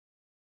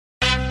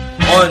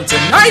On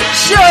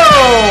tonight's show,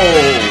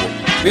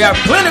 we have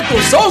clinical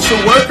social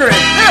worker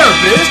and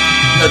therapist,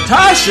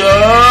 Natasha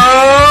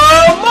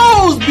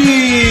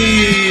Mosby.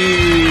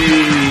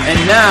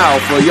 And now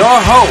for your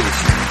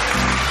host,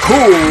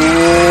 Cool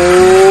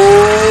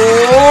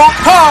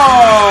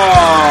Card.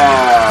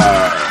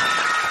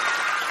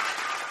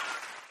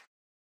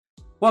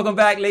 Welcome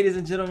back, ladies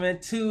and gentlemen,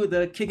 to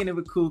the Kicking It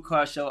with Cool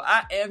Card show.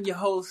 I am your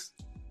host,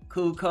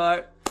 Cool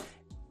Card.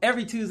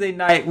 Every Tuesday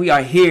night, we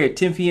are here,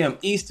 10 p.m.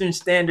 Eastern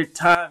Standard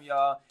Time,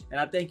 y'all. And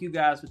I thank you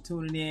guys for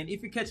tuning in.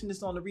 If you're catching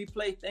this on the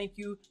replay, thank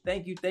you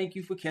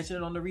for catching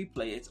it on the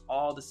replay. It's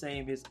all the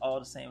same. It's all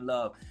the same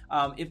love.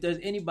 If there's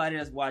anybody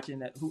that's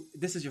watching who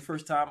this is your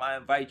first time, I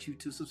invite you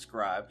to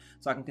subscribe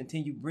so I can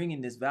continue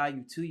bringing this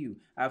value to you.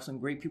 I have some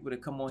great people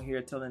that come on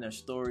here telling their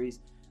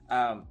stories.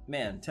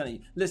 Man, telling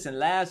you. Listen,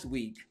 last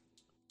week,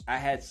 I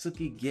had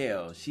Suki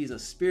Gale. She's a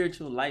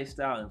spiritual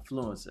lifestyle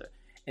influencer.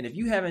 And if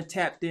you haven't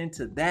tapped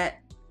into that,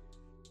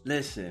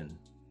 listen,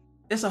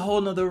 it's a whole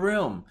nother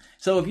realm.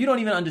 So if you don't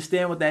even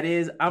understand what that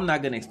is, I'm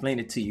not going to explain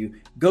it to you.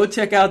 Go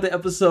check out the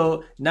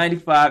episode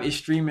 95. It's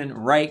streaming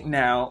right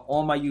now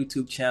on my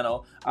YouTube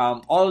channel.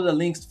 All of the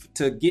links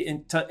to get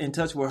in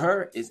touch with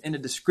her is in the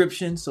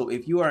description. So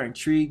if you are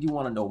intrigued, you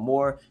want to know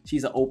more,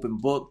 she's an open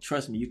book.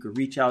 Trust me, you can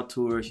reach out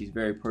to her. She's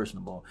very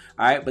personable.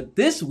 All right. But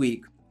this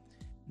week,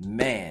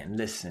 man,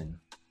 listen,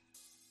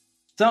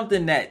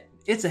 something that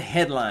it's a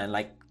headline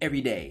like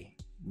every day.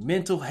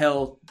 Mental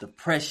health,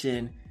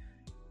 depression,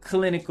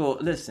 clinical.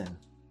 Listen,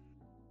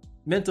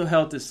 mental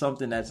health is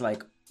something that's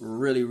like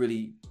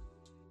really,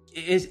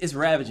 it's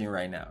ravaging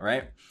right now,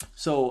 right?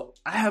 So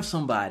I have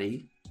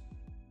somebody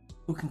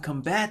who can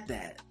combat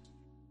that.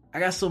 I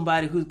got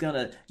somebody who's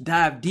gonna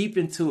dive deep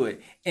into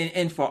it.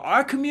 And for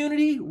our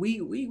community,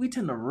 we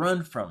tend to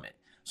run from it.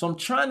 So I'm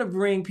trying to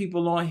bring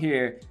people on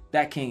here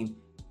that can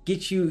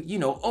get you,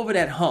 over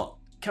that hump,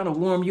 kind of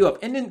warm you up,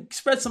 and then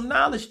spread some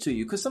knowledge to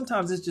you. Because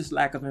sometimes it's just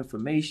lack of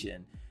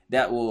information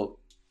that will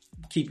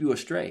keep you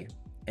astray.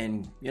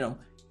 And, you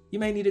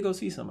may need to go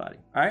see somebody.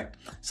 All right.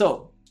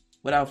 So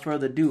without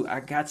further ado,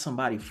 I got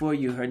somebody for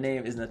you. Her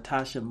name is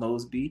Natasha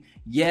Mosby.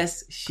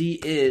 Yes, she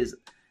is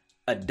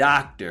a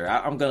doctor.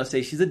 I'm going to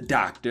say she's a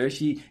doctor.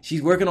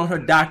 She's working on her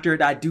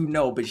doctorate. I do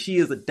know, but she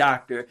is a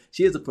doctor.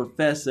 She is a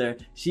professor.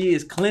 She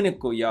is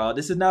clinical, y'all.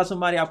 This is not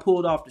somebody I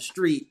pulled off the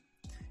street.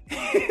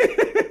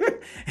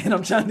 And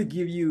I'm trying to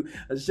give you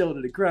a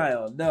shoulder to cry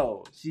on.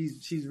 No,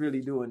 she's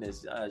really doing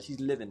this. She's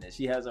living this.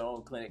 She has her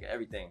own clinic,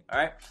 everything. All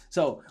right.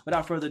 So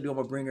without further ado, I'm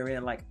gonna bring her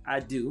in like I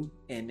do,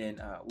 and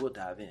then we'll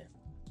dive in.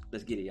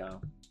 Let's get it,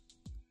 y'all.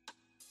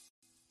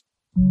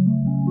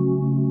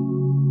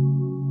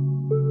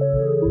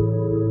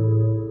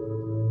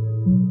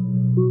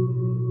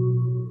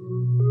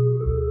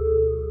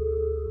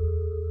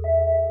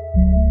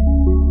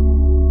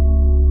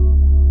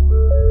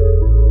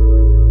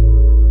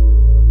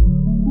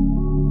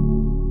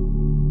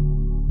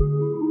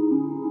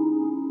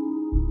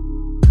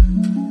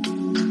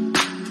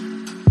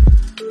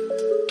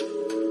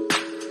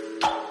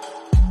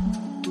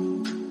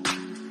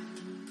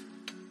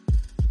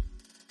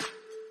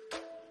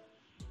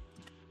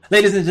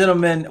 Ladies and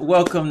gentlemen,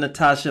 welcome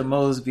Natasha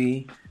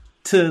Mosby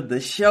to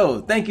the show.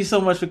 Thank you so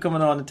much for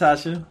coming on,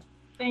 Natasha.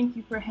 Thank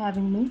you for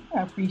having me.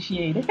 I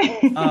appreciate it.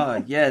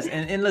 Yes.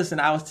 And listen,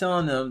 I was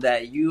telling them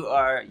that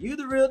you're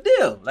the real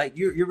deal. Like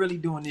you're really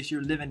doing this.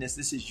 You're living this.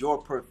 This is your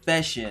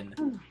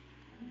profession.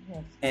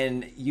 Yes.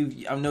 And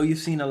I know you've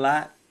seen a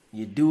lot.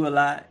 You do a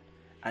lot.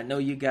 I know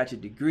you got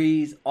your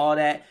degrees, all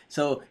that.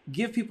 So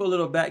give people a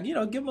little give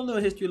them a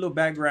little history, a little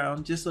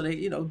background, just so they,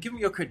 give them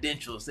your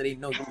credentials so they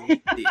know you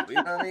deal. You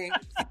know what I mean?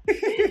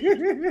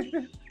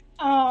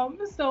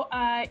 So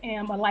I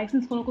am a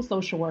licensed clinical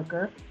social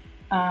worker.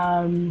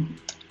 Got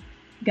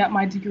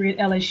my degree at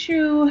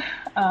LSU.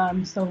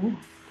 So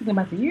thinking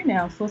about the year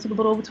now, so it's a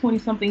little over 20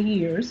 something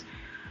years.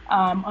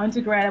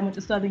 Undergrad, I went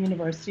to Southern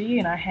University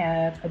and I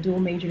had a dual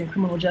major in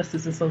criminal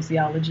justice and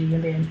sociology,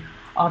 and then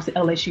off to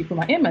LSU for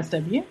my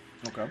MSW.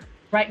 Okay.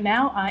 Right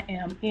now, I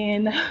am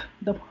in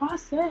the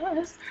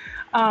process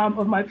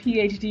of my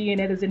PhD, and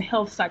that is in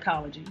health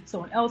psychology.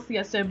 So in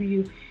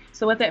LCSW.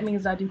 So what that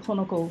means, I do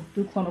clinical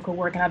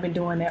work, and I've been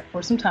doing that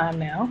for some time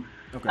now.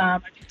 Okay. I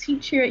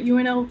teach here at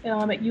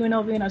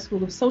UNLV in our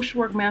School of Social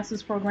Work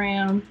Master's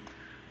Program.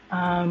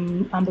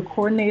 I'm the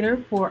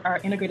coordinator for our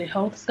Integrated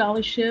Health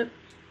Scholarship.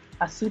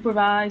 I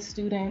supervise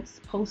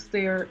students post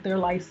their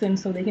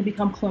license so they can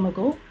become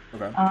clinical.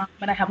 Okay.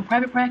 But I have a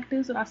private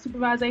practice and I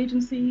supervise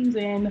agencies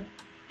and,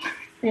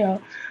 And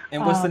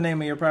what's the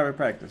name of your private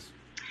practice?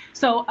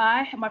 So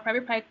my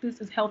private practice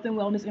is Health and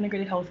Wellness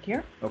Integrated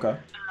Healthcare. Okay.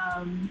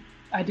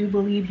 I do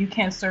believe you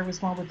can't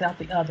service one without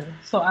the other.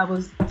 So I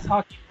was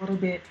talking a little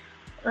bit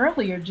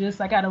earlier,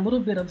 I got a little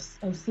bit of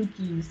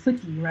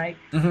Suki, right?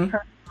 Mm-hmm.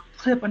 Her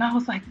clip, and I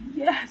was like,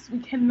 yes, we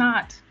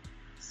cannot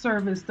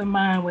service the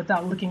mind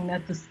without looking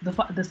at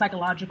the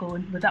psychological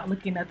and without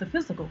looking at the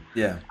physical.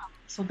 Yeah.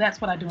 So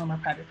that's what I do in my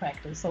private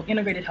practice. So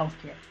integrated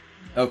healthcare.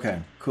 Okay,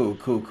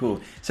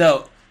 cool.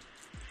 So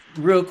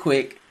real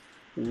quick,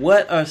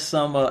 what are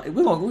some?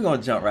 We're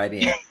gonna jump right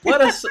in.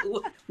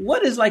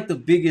 What is like the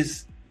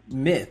biggest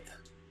myth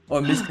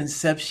or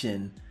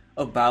misconception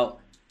about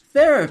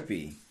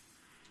therapy?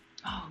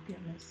 Oh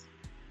goodness.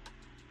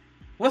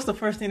 What's the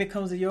first thing that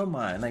comes to your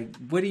mind? Like,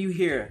 what do you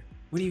hear?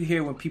 What do you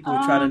hear when people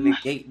try to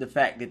negate the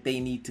fact that they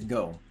need to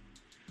go?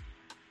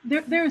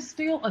 There is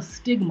still a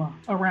stigma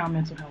around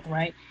mental health,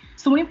 right?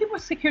 So when people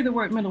hear the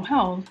word mental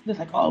health, they're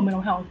like, oh,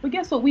 mental health. But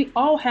guess what? We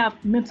all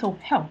have mental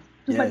health,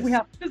 just like we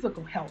have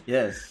physical health.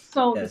 Yes.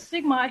 So the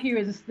stigma I hear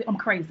is I'm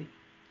crazy.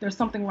 There's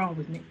something wrong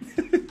with me.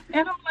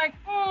 And I'm like,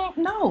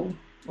 no,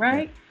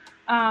 right?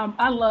 Yeah.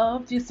 I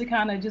love just to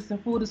kind of, just in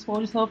full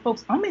disclosure, tell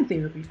folks, I'm in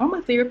therapy. I'm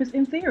a therapist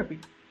in therapy.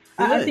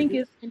 I think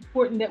it's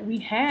important that we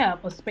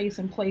have a space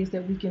and place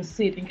that we can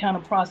sit and kind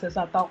of process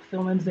our thought,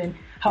 feelings, and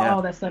how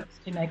all that stuff is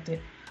connected.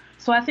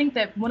 So I think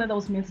that one of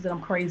those myths is that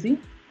I'm crazy.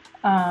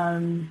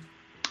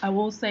 I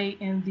will say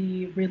in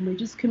the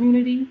religious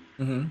community,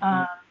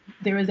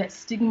 there is that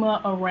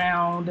stigma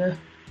around,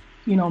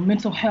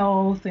 mental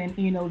health and,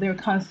 their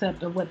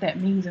concept of what that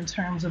means in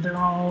terms of their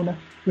own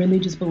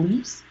religious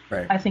beliefs.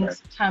 Right, I think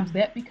sometimes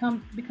that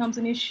becomes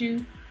an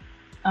issue.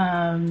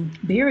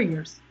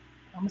 Barriers,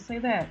 I'm going to say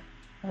that,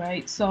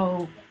 right?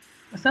 So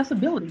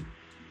accessibility.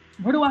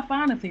 Where do I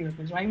find a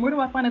therapist, right? Where do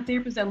I find a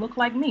therapist that look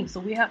like me? So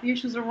we have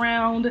issues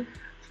around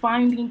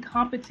finding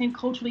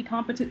culturally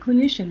competent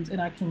clinicians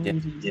in our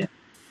communities. Yeah.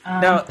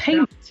 Now,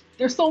 payment.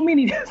 There's so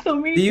many.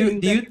 Do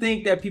you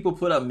think that people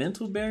put up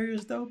mental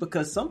barriers though?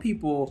 Because some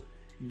people,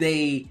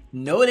 they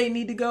know they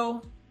need to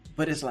go,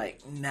 but it's like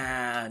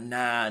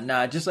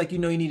nah. Just like you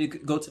need to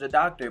go to the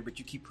doctor, but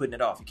you keep putting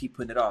it off.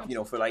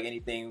 For like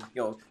anything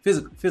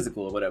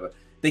physical or whatever.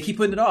 They keep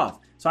putting it off.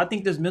 So I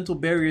think there's mental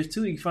barriers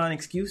too. You find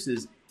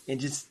excuses and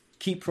just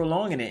keep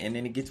prolonging it, and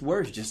then it gets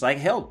worse. Just like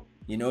health.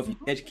 If you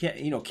catch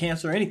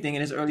cancer or anything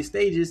in its early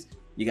stages,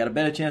 you got a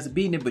better chance of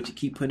beating it, but you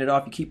keep putting it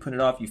off.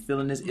 You're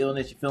feeling this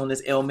illness. You're feeling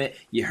this ailment.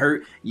 You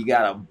hurt. You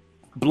got a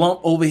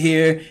blunt over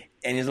here.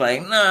 And it's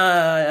like,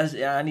 nah,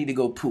 I need to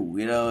go poo,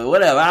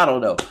 whatever. I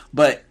don't know.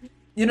 But,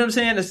 you know what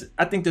I'm saying?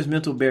 I think there's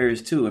mental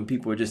barriers too, and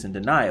people are just in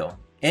denial.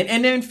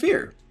 And they're in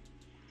fear.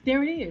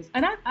 There it is.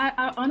 And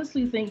I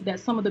honestly think that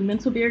some of the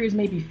mental barriers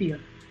may be fear,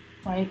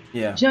 right?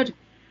 Yeah. Judgment.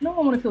 No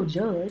one want to feel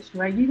judged,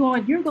 right?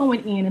 You're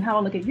going in, and how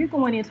I look at, you're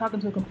going in talking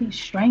to a complete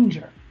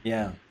stranger.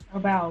 Yeah.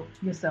 About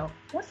yourself.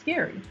 That's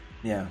scary.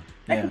 Yeah.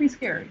 That can be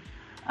scary.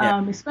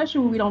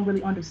 Especially when we don't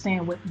really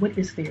understand what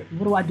is therapy.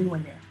 What do I do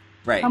in there?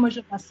 Right. How much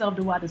of myself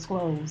do I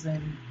disclose?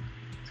 And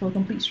to a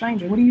complete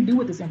stranger, what do you do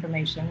with this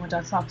information once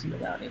I talk to you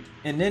about it?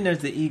 And then there's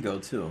the ego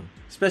too.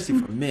 Especially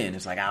for men.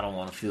 It's like, I don't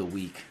want to feel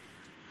weak.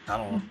 I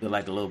don't want to feel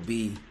like a little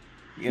bee.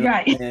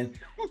 Right. And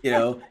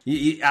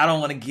I don't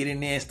want to get in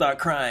there and start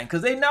crying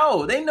because they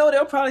know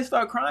they'll probably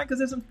start crying because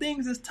there's some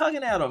things that's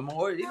tugging at them,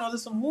 or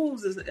there's some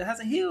wounds that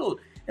hasn't healed,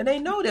 and they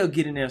know they'll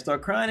get in there and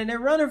start crying, and they're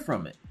running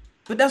from it.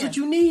 But that's what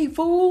you need,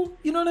 fool.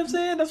 You know what I'm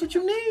saying? That's what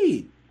you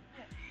need.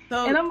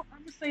 So, and I'm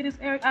gonna say this,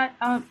 Eric.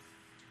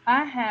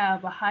 I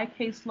have a high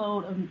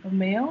caseload of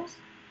males,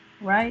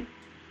 right?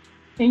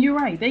 And you're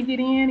right. They get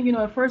in.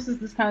 At first it's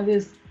this kind of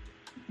this,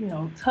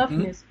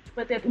 toughness,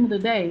 but at the end of the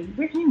day,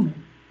 we're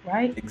human.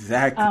 Right?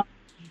 Exactly.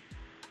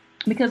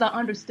 Because I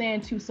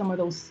understand too some of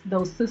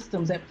those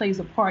systems that plays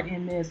a part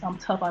in this. I'm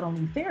tough. I don't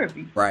need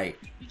therapy. Right.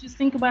 You just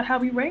think about how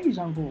we raise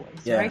young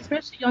boys, right?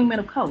 Especially young men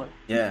of color.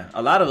 Yeah.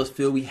 A lot of us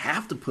feel we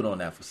have to put on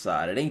that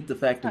facade. It ain't the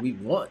fact that we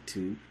want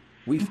to.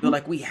 We feel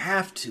like we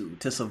have to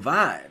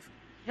survive.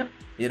 Yep.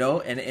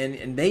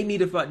 And they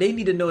need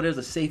to know there's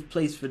a safe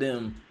place for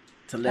them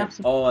to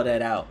let all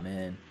that out,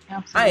 man.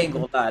 Absolutely. I ain't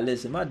gonna lie.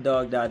 Listen, my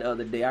dog died the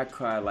other day. I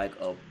cried like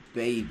a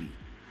baby.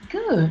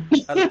 Good.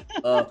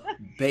 A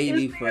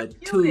baby for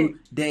 2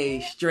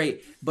 days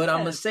straight. But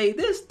I'm going to say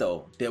this,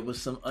 though. There was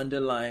some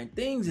underlying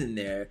things in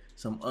there,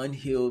 some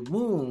unhealed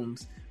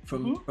wounds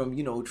from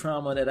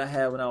trauma that I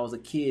had when I was a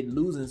kid,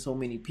 losing so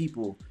many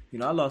people.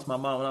 I lost my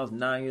mom when I was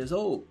 9 years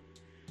old.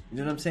 You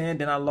know what I'm saying?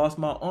 Then I lost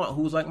my aunt,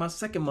 who was like my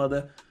second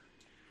mother,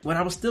 when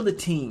I was still a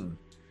teen.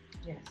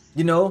 Yes.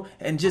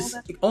 And just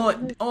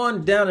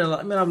on down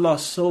and man, I've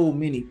lost so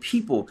many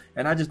people,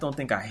 and I just don't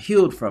think I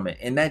healed from it.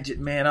 And that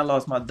I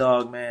lost my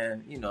dog,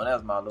 man. That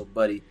was my little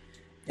buddy,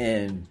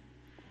 and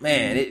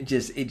man, it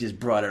just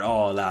brought it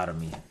all out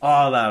of me.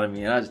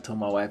 And I just told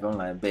my wife, I'm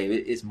like,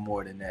 babe, it's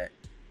more than that.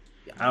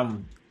 So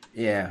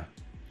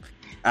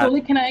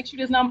can I ask you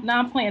this? Now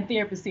I'm playing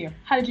therapist here.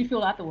 How did you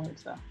feel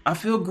afterwards, though? I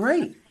feel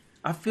great.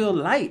 I feel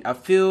light. I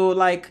feel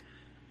like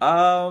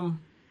I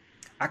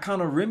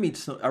kind of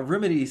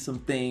remedied some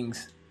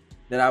things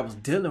that I was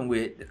dealing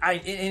with.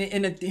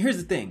 Here's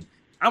the thing.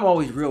 I'm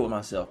always real with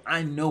myself.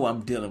 I know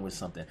I'm dealing with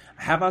something.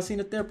 Have I seen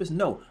a therapist?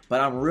 No.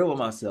 But I'm real with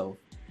myself.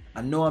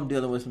 I know I'm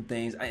dealing with some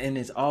things. And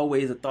it's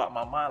always a thought in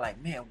my mind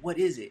like, man, what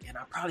is it? And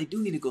I probably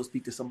do need to go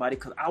speak to somebody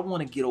because I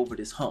want to get over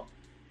this hump.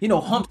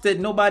 Humps that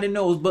nobody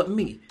knows but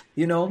me,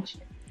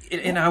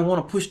 And I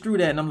want to push through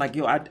that. And I'm like,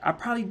 I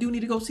probably do need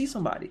to go see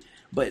somebody.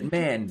 But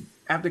man,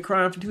 after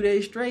crying for 2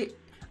 days straight,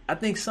 I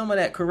think some of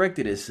that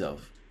corrected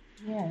itself.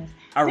 Yes.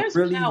 I There's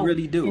really, power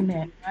really do. in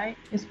that, right?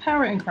 It's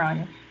power in crying.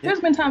 Yep. There's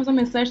been times I'm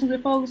in sessions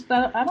with folks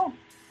that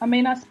I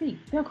may not speak.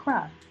 They'll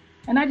cry.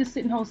 And I just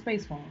sit and hold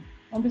space for them.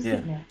 I'm just Yeah,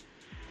 sitting there.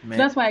 So man.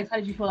 that's why I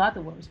excited you feel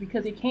afterwards,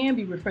 because it can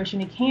be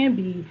refreshing. It can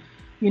be,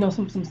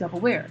 some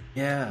self-aware.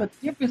 Yeah, But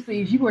the difference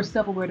is you are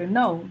self-aware to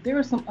know there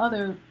are some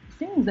other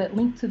things that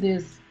link to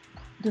this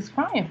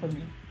crying for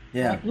me,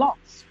 yeah, right?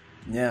 Loss.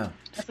 yeah.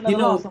 That's You another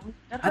loss. know, So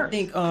that I hurts.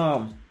 think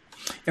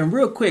and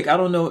real quick, I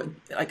don't know,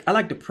 like I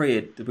like to pray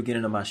at the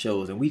beginning of my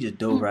shows, and we just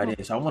dove right Mhm.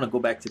 in. So I want to go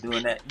back to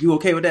doing that. You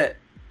okay with that?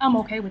 I'm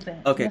okay with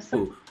that. Okay, Yes, sir.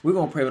 cool. We're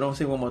gonna pray, but don't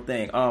say one more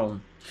thing.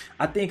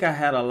 I think I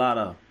had a lot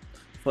of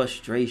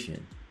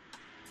frustration,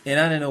 and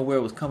I didn't know where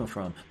it was coming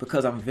from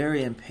because I'm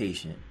very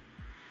impatient.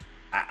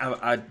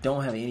 I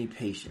don't have any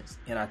patience,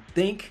 and I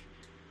think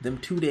them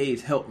 2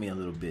 days helped me a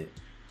little bit,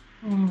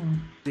 Mm.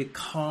 a bit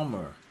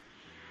calmer,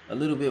 a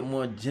little bit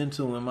more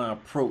gentle in my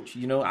approach.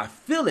 I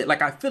feel it,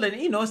 like I feel it.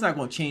 It's not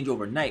gonna change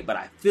overnight, but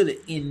I feel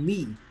it in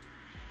me.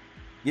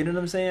 You know what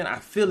I'm saying? I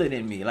feel it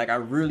in me, like I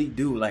really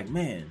do. Like,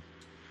 man,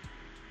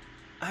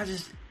 I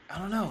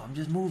don't know. I'm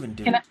just moving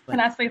Can I different. can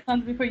Like, I say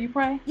something before you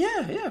pray?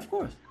 yeah, yeah, of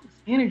course. It's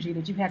energy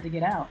that you had to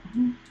get out.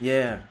 Mhm.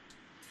 Yeah,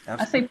 I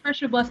say absolutely.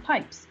 pressure bust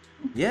pipes,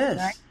 right?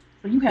 Yes.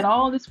 So you had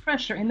all this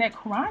pressure and that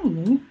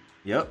crying,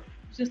 Yep.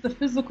 just the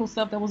physical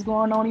stuff that was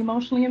going on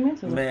emotionally and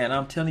mentally Man,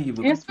 I'm telling you,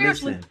 but and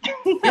spiritually.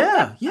 listen.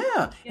 Yeah, yeah.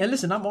 Yeah. And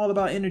listen, I'm all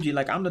about energy.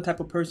 Like I'm the type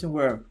of person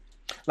where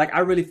like I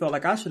really felt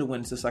like I should have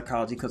went into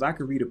psychology because I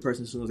could read a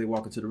person as soon as they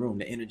walk into the room,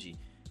 the energy.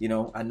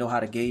 I know how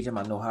to gauge them.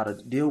 I know how to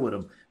deal with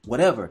them.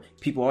 Whatever.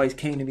 People always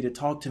came to me to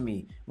talk to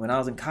me when I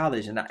was in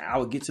college, and I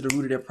would get to the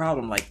root of their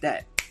problem like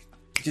that.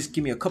 Just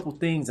give me a couple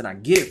things and I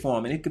get it for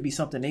them. And it could be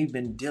something they've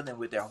been dealing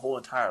with their whole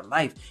entire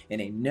life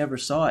and they never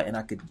saw it. And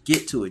I could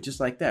get to it just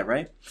like that,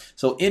 right?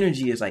 So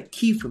energy is like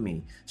key for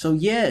me. So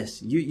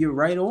yes, you're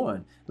right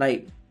on.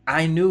 Like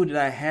I knew that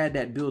I had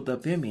that built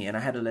up in me and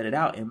I had to let it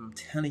out. And I'm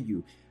telling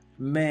you,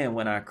 man,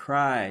 when I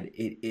cried,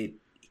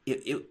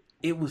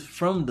 it was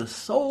from the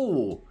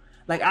soul.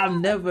 Like I've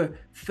never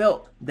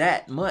felt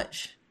that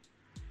much.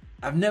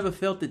 I've never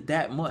felt it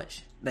that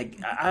much. Like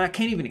I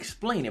can't even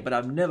explain it, but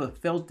I've never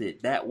felt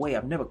it that way.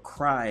 I've never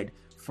cried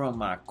from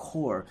my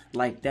core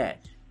like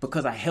that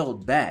because I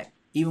held back.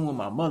 Even when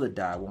my mother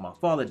died, when my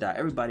father died,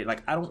 everybody,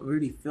 like I don't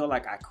really feel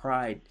like I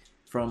cried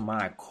from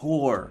my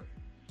core.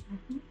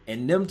 Mhm.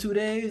 And them 2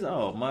 days,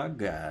 oh my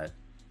God.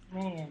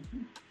 Man.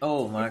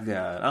 Oh my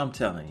God. I'm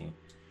telling you.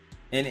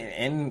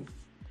 And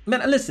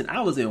man, listen,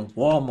 I was in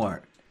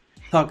Walmart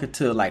talking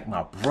to like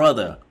my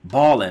brother,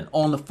 balling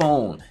on the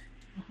phone.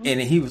 Mhm.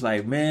 And he was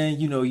like, man,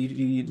 you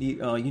need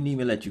me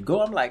to let you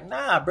go. I'm like,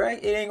 nah, bro,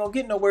 it ain't gonna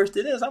get no worse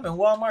than this. I'm in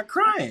Walmart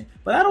crying,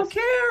 but I don't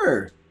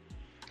care.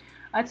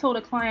 I told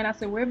a client, I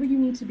said, wherever you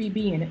need to be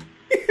in it.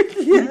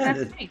 In that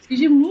Yes. space, because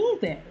you need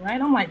that,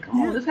 right? I'm like, come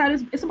on, Yeah. this how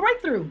this. It's a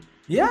breakthrough.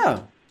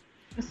 Yeah.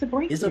 It's a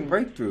It's a breakthrough.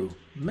 breakthrough.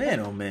 Man,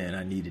 oh man,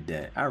 I needed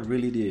that. I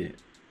really did.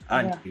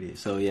 I Yeah. needed it.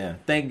 So yeah,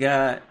 thank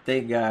God,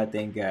 thank God,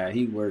 thank God.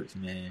 He works,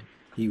 man.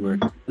 He works.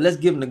 Mhm. Let's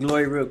give him the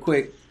glory real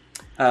quick.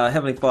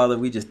 Heavenly Father,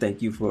 we just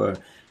thank you for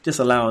just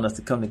allowing us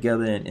to come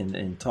together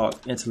and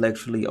talk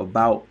intellectually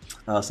about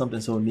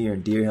something so near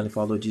and dear, Heavenly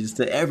Father, Lord Jesus,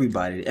 to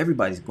everybody.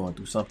 Everybody's going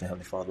through something,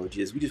 Heavenly Father, Lord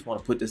Jesus. We just want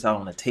to put this out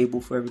on the table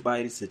for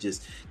everybody to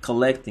just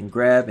collect and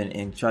grab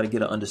and try to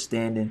get an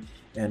understanding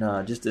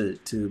and just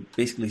to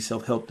basically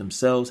self-help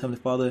themselves,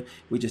 Heavenly Father.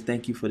 We just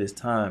thank you for this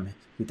time.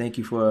 We thank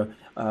you for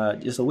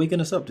just waking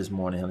us up this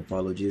morning, Heavenly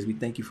Father, Lord Jesus. We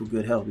thank you for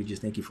good health. We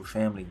just thank you for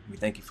family. We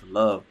thank you for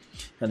love.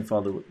 Heavenly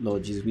Father,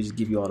 Lord Jesus, we just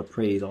give you all the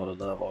praise, all the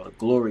love, all the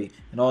glory,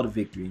 and all the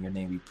victory. In your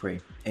name we pray.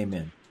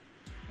 Amen.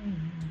 Mhm.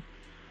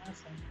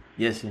 Awesome.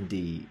 Yes,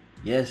 indeed.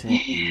 Yes,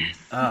 indeed.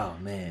 Yes. Oh,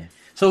 man.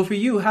 So for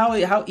you, how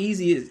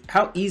easy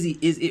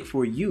is it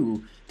for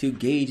you to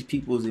gauge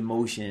people's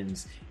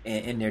emotions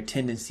and their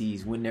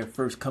tendencies when they're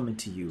first coming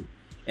to you?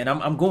 And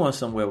I'm going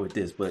somewhere with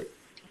this, but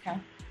Okay.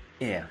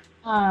 yeah.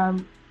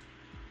 Um,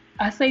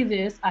 I say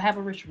this. I have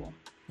a ritual,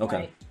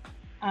 Okay.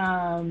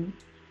 right? Um,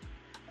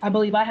 I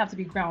believe I have to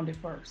be grounded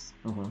first,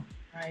 Mm-hmm.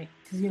 right?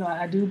 Because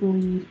I do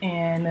believe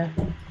in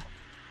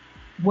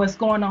what's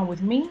going on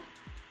with me,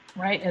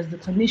 right? As the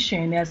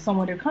clinician, as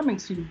someone they're coming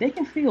to, they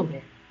can feel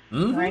that,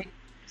 Mm-hmm. right?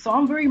 So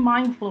I'm very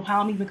mindful of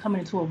how I'm even coming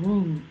into a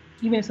room,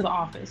 even into the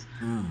office.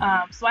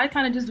 Mm. So I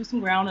kind of just do some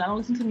grounding. I don't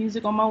listen to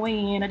music on my way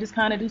in. I just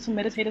kind of do some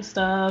meditative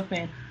stuff,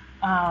 and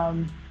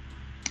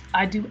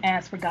I do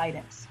ask for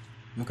guidance.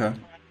 Okay.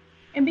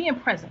 And being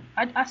present.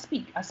 I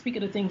speak. I speak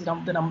of the things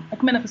that I'm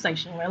like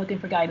manifestation, right? Looking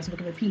for guidance,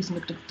 looking for peace, and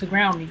looking to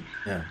ground me.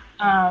 Yeah.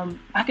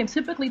 I can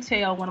typically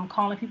tell when I'm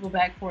calling people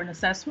back for an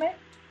assessment,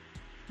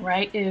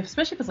 right?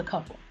 Especially if it's a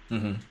couple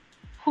Mm-hmm.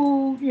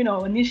 who,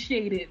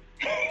 initiated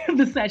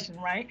the session,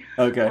 right?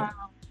 Okay. Um,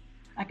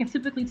 I can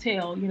typically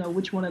tell,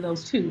 which one of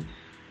those two.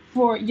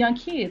 For young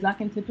kids, I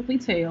can typically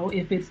tell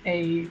if it's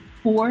a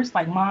force,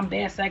 like mom,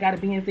 dad say I got to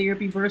be in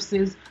therapy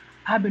versus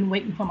I've been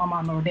waiting for my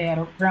mom or dad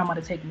or grandma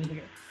to take me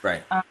here.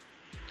 Right.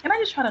 And I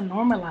just try to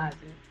normalize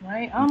it,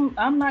 right?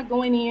 I'm not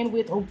going in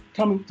with, oh,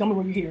 tell me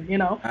when you're here,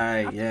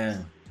 Yeah.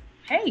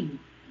 Hey,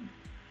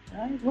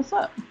 Right? What's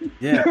up?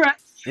 Yeah. Right?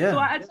 So Yeah.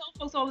 I tell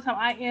folks all the time,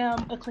 I am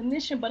a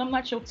clinician, but I'm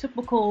not your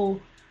typical.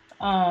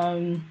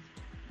 Um,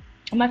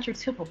 I'm not your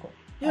typical.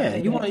 I Yeah,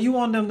 say that. you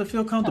want them to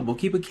feel comfortable.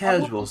 Keep it I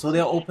want casual, them so to.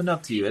 they'll open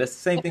up to you. That's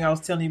the same thing I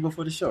was telling you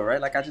before the show,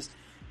 right? Like I just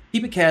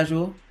keep it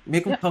casual,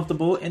 make them Yep.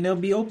 comfortable, and they'll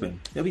be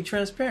open. They'll be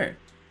transparent.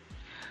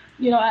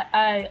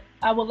 I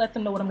will let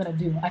them know what I'm gonna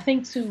do. I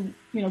think too,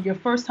 your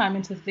first time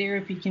into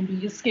therapy can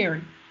be it's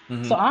scary.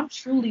 So Hmm. I'm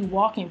truly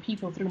walking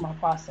people through my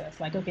process.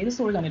 Like, okay, this is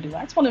what we're gonna do.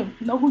 I just want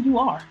to know who you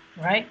are,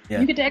 right? Yeah.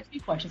 You get to ask me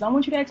questions. I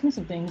want you to ask me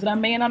some things that I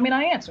may not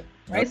answer,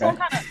 right? So I'm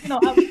Okay.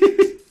 kind of,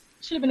 I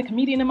should have been a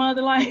comedian in my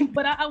other life,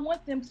 but I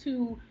want them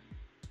to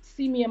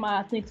see me in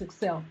my authentic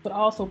self, but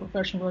also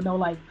professional. Know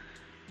like,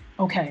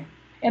 okay.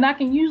 And I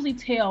can usually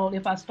tell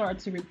if I start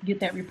to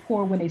get that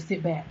rapport when they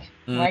sit back,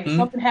 right? Hmm.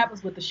 Something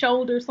happens with the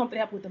shoulders, something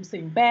happens with them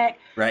sitting back.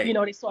 Right.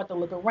 They start to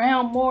look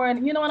around more.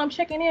 And I'm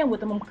checking in with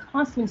them. I'm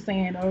constantly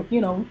saying, or,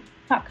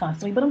 not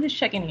constantly, but I'm just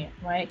checking in,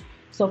 right?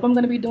 So if I'm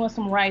going to be doing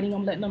some writing,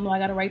 I'm letting them know I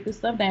got to write this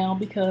stuff down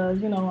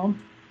because, I'm,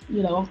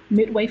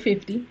 midway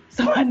 50.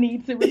 So I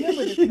need to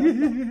remember this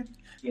stuff.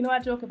 So, I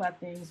joke about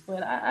things,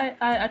 but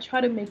I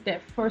try to make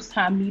that first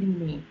time meeting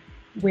me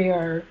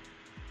where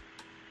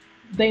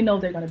they know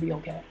they're going to be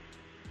okay.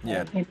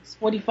 Yeah. And it's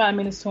 45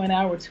 minutes to an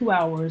hour, 2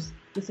 hours.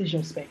 This is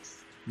your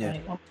space. Yeah. Right?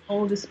 I'm going to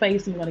hold this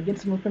space and we're going to get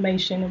some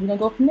information and we're going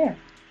to go from there.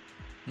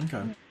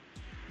 Okay.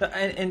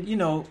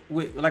 And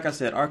like I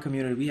said, our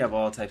community, we have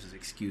all types of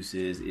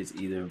excuses. It's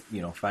either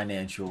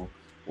financial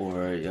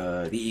or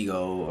the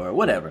ego or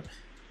whatever.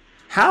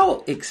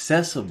 How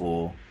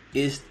accessible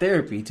is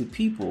therapy to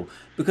people?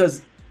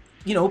 Because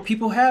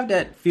people have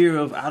that fear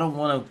of, I don't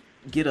want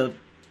to get a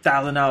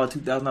 $1,000,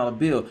 $2,000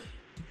 bill.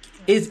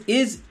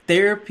 Is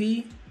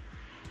therapy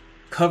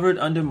covered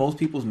under most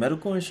people's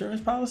medical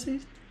insurance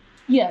policies?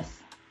 Yes.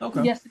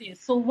 Okay. Yes, it is.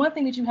 So one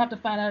thing that you have to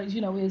find out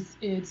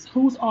is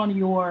who's on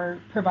your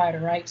provider,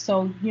 right?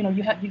 So, you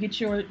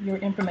get your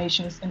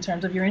information in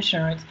terms of your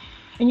insurance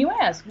and you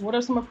ask, what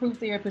are some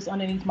approved therapists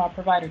underneath my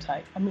provider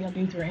type?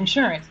 Underneath your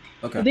insurance.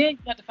 Okay. And then you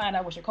have to find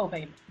out what's your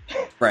copayment.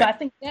 Right. So I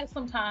think that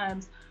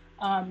sometimes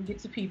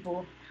gets to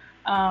people.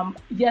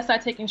 Yes, I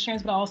take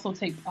insurance, but I also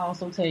take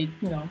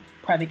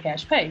private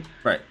cash pay.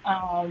 Right.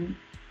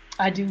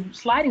 I do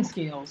sliding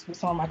scales with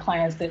some of my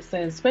clients that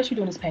says, especially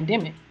during this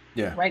pandemic.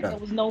 Yeah. Right. Yeah. There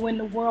was no way in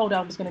the world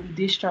I was going to be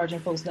discharging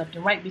folks left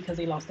and right because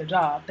they lost their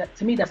job. That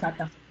to me, that's not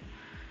ethical.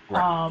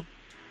 Right.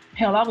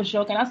 Hell, I was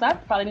joking. I said I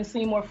probably didn't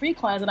see more free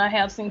clients than I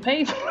have seen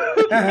paid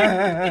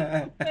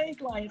paid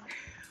clients.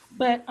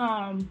 But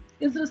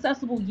is it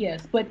accessible?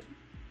 Yes. But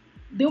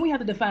then we have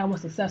to define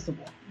what's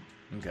accessible.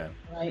 Okay.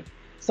 Right.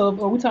 So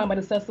are we talking about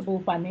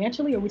accessible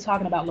financially, or are we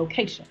talking about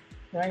location?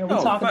 Right? Are we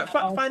talking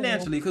about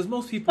financially? Because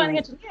most people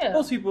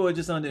are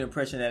just under the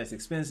impression that it's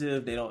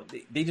expensive.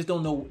 They just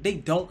don't know. They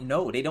don't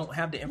know. They don't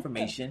have the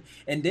information,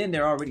 and then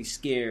they're already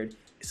scared,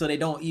 so they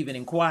don't even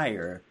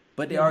inquire.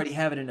 But they already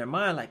have it in their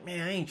mind, like,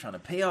 man, I ain't trying to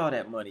pay all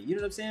that money. You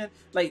know what I'm saying?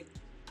 Like,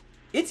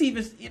 it's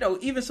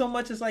even so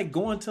much as like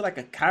going to like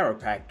a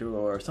chiropractor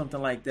or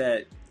something like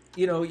that.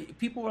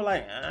 People are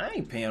like, I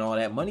ain't paying all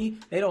that money.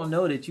 They don't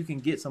know that you can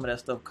get some of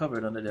that stuff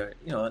covered under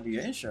under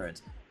your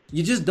insurance.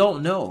 You just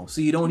don't know,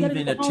 so you don't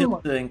even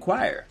attempt to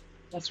inquire.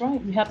 That's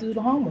right. You have to do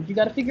the homework. You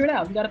got to figure it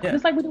out. You got to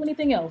just like we do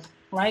anything else,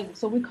 right?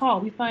 So we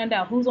find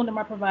out who's under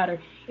my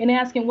provider, and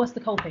asking what's the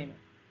copayment.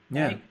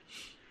 Yeah. Right?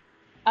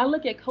 I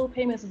look at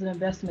copayments as an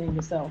investment in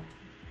yourself.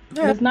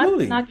 Yeah, it's not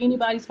to knock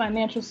anybody's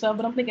financial stuff,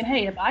 but I'm thinking,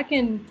 hey, if I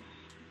can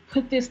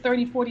put this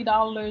 $30,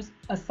 $40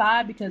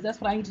 aside because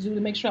that's what I need to do to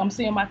make sure I'm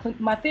seeing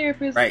my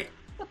therapist. Right.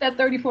 Put that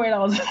 $30,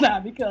 $40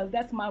 aside because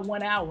that's my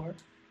 1 hour.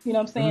 You know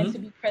what I'm saying? To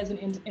be present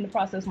in the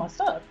process of my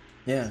stuff.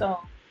 Yeah. So,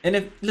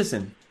 and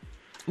listen,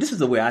 this is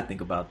the way I think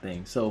about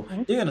things. So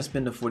you're gonna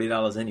spend the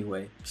 $40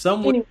 anyway.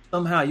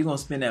 Somehow you're gonna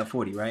spend that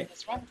 $40, right?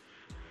 That's right.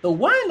 So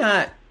why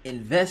not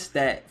invest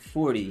that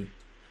 $40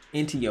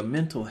 into your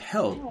mental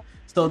health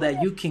so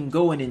that you can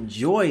go and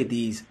enjoy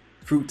these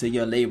fruits of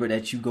your labor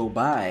that you go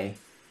buy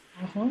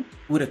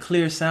with a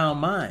clear,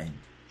 sound mind?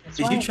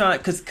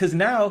 Because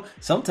now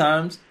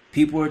sometimes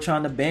people are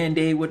trying to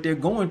band-aid what they're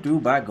going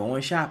through by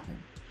going shopping.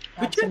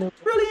 But you're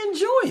really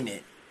enjoying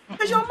it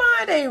because your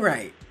mind ain't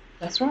right.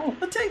 That's right.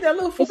 But take that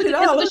little $40. It's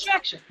a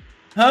distraction.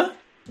 Huh?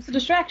 It's a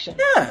distraction.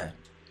 Yeah.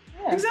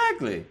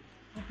 Exactly.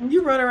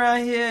 You run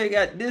around here,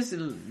 got this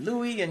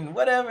Louis and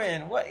whatever,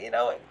 and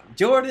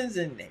Jordans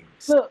and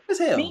names. Look, as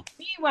hell.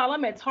 Meanwhile,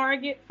 I'm at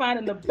Target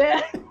finding the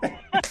best.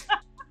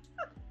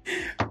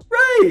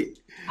 Right.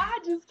 I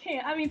just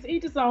can't. I mean, to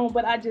each his own,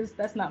 but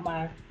that's not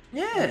my.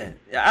 Yeah,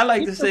 I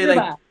like to say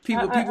like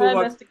people.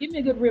 Give me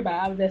a good ribeye.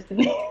 I invest in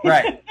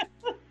it.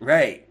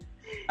 Right.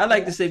 I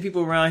like to say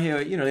people around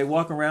here, they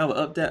walk around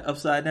with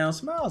upside down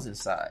smiles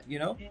inside.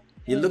 You're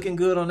looking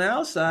good on the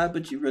outside,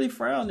 but you're really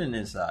frowning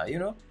inside.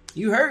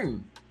 You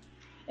hurting.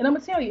 And I'm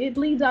gonna tell you, it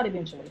bleeds out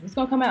eventually. It's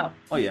gonna come out.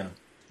 Oh yeah.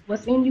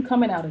 What's in you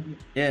coming out of you.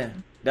 Yeah,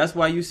 that's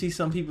why you see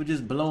some people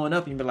just blowing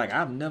up and be like,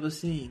 I've never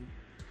seen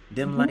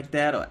them like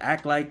that or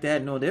act like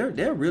that. No,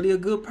 they're really a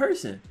good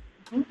person.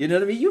 You know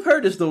what I mean? You've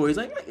heard the stories.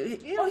 Like, Oh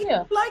he's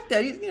yeah, like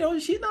that.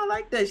 She's not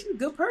like that. She's a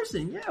good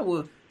person. Yeah,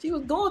 well, she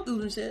was going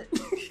through some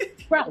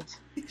shit. right.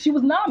 She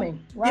was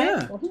numbing, right?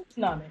 Yeah. Or he was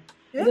numbing.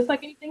 And Yeah. just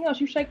like anything else,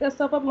 you shake that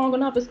stuff up long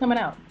enough, it's coming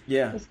out.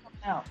 Yeah. It's coming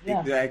out.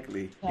 Yeah.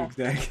 Exactly. Yeah.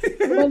 Exactly.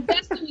 So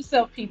invest in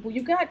yourself, people.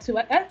 You got to.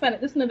 I find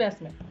it. This is an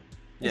investment.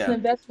 It's an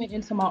investment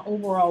into my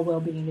overall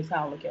well-being. Is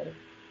how I look at it.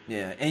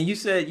 Yeah. And you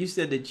said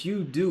that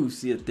you do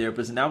see a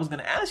therapist, and I was going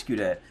to ask you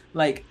that.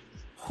 Like,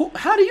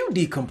 how do you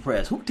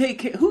decompress?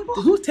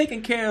 Who's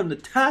taking care of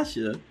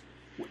Natasha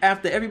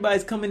after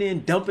everybody's coming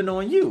in dumping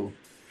on you?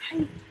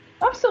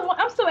 I'm still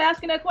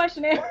asking that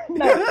question.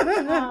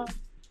 No.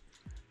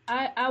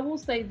 I will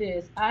say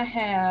this. I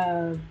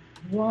have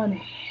one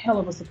hell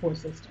of a support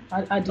system.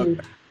 I do.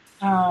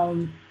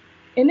 Okay.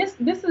 And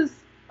this is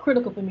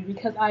critical for me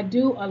because I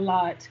do a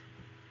lot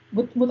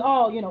with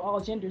all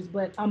genders,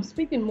 but I'm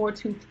speaking more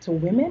to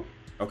women.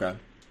 Okay.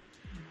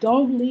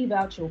 Don't leave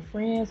out your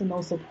friends and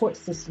those support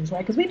systems, right?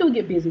 Because we do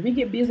get busy. We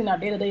get busy in our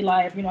day-to-day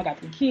life. I got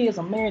 3 kids.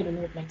 I'm married. I've been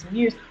married for 19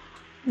 years,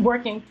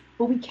 working.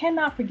 But we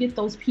cannot forget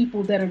those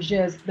people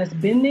that's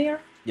been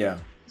there. Yeah.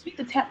 We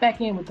have to tap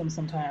back in with them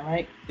sometime,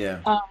 right?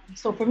 Yeah.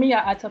 So for me,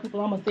 I tell people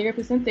I'm a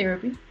therapist in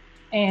therapy,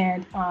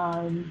 and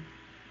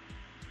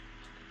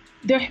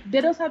there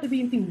doesn't have to be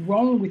anything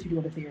wrong with you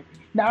doing the therapy.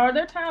 Now, are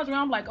there times where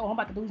I'm like, oh, I'm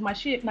about to lose my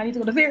shit and I need to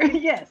go to therapy?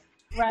 Yes,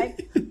 right?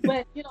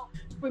 But,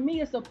 for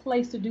me, it's a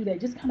place to do that.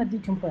 Just kind of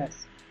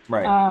decompress.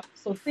 Right.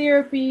 So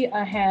therapy,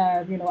 I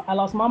have, I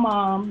lost my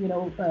mom, we're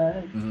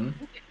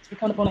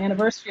coming up on the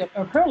anniversary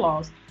of her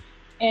loss.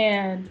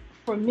 And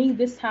for me,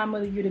 this time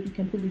of the year, to be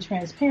completely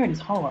transparent, is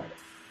hard,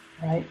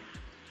 right?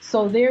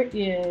 So there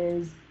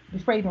is,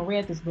 before I even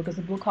read this book, it's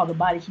a book called The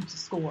Body Keeps a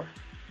Score.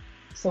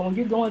 So when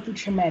you're going through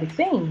traumatic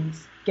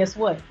things, guess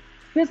what?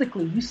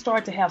 Physically, you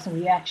start to have some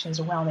reactions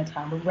around that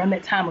time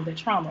of that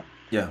trauma.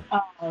 Yeah.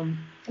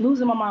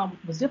 Losing my mom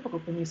was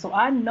difficult for me. So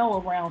I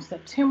know around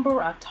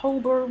September,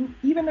 October,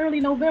 even early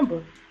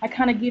November, I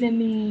kind of get in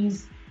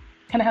these,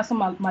 kind of have some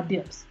of my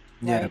dips.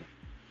 Yeah.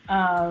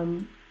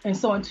 Right? And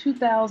so in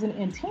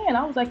 2010,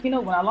 I was like, when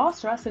I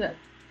lost her, I said,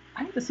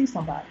 I need to see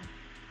somebody.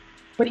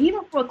 But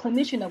even for a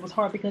clinician, that was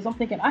hard because I'm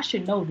thinking I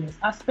should know this.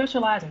 I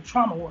specialize in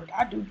trauma work.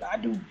 I do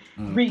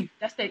grief.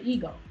 That's that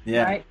ego.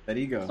 Yeah, right? That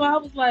ego. So I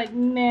was like,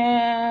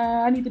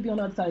 nah, I need to be on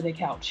the other side of that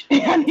couch.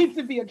 I need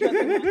to be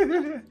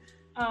addressing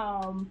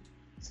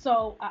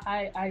So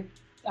I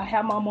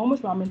have my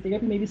moments where I'm in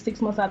therapy, maybe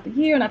 6 months out the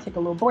year, and I take a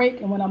little break.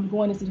 And when I'm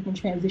going into different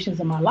transitions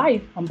in my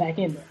life, I'm back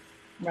in there,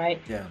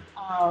 right? Yeah.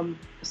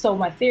 So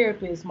my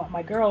therapist,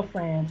 my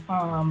girlfriend,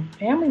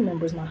 family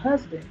members, my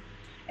husband,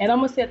 and I'm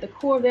gonna say at the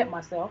core of that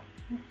myself.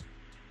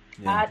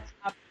 Yeah.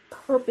 I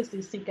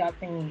purposely seek out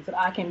things that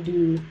I can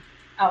do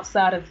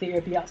outside of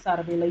therapy, outside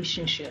of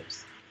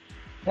relationships,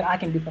 that I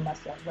can do for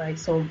myself, right?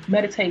 So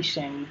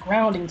meditation,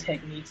 grounding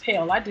techniques.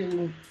 Hell, I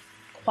do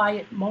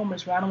quiet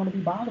moments where I don't want to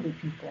be bothered with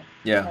people.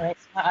 Yeah. Right?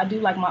 So I do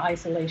like my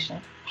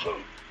isolation.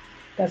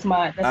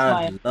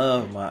 I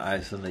love my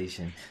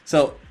isolation.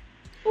 So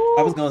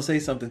I was gonna say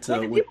something to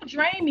people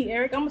drain me,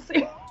 Eric. I'm gonna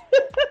say.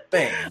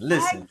 Man,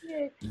 listen,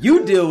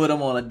 you deal with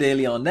them on a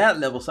daily on that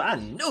level, so I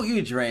know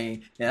you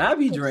drained, and I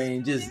be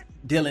drained just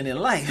dealing in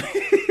life.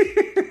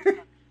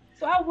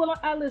 So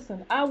I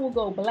listen. I will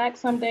go black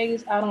some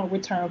days. I don't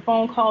return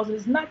phone calls.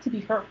 It's not to be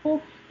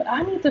hurtful, but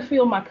I need to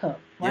fill my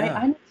cup, right? Yeah.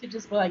 I need to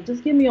just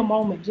just give me a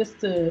moment just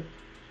to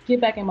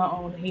get back in my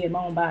own head,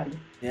 my own body.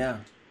 Yeah.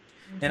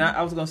 Mm-hmm. And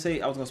I was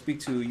gonna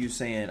speak to you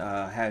saying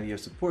have your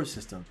support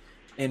system.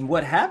 And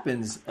what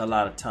happens a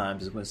lot of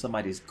times is when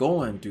somebody's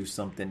going through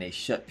something, they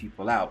shut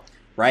people out,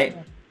 right?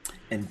 Yeah.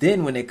 And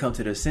then when they come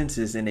to their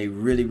senses and they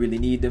really, really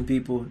need them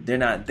people, they're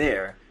not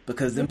there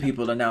because them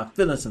people are now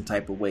feeling some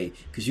type of way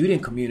because you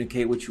didn't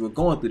communicate what you were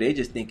going through. They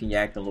just thinking you're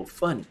acting a little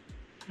funny.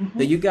 Mm-hmm.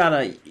 So you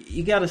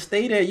gotta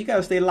stay there. You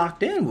gotta stay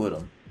locked in with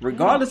them,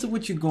 regardless of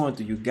what you're going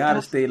through. You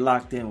gotta stay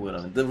locked in with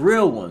them. The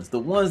real ones, the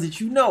ones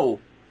that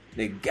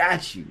they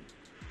got you.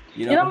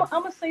 And I'm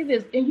gonna say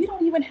this, and you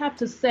don't even have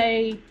to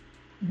say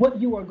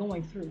what you are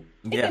going through.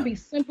 It can be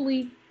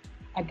simply,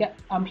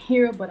 I'm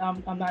here, but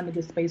I'm not in a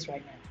good space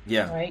right now.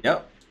 Yeah. Right.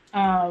 Yep.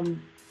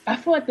 I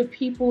feel like the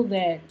people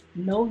that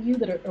know you,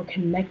 that are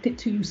connected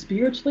to you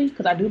spiritually,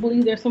 because I do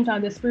believe there's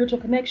sometimes that spiritual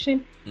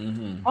connection.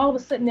 Mm-hmm. All of a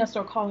sudden they'll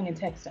start calling and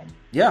texting.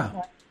 Yeah.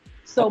 Right?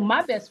 So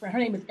my best friend, her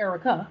name is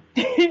Erica.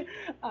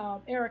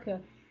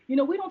 Erica, we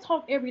don't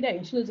talk every day,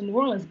 and she lives in New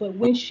Orleans. But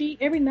when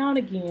every now and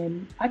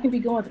again, I can be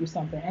going through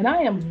something, and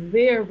I am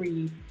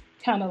very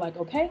kind of like,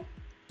 okay,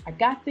 I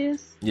got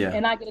this,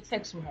 and I get a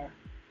text from her,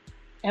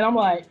 and I'm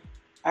like,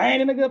 I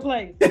ain't in a good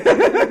place.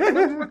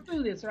 Let's work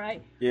through this,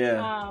 right?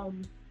 Yeah.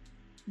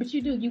 But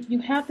you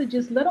have to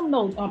just let them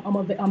know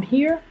I'm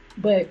here,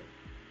 but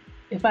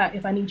if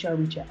I need you, I'll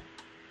reach out,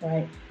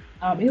 right?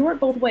 It works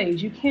both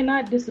ways. You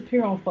cannot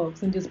disappear on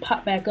folks and just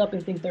pop back up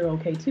and think they're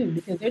okay too,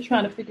 because they're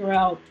trying to figure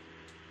out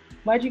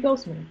why'd you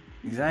ghost me.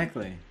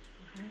 Exactly.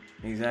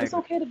 Mm-hmm. Exactly. It's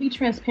okay to be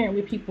transparent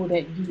with people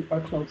that you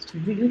are close to.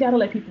 You got to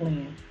let people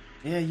in.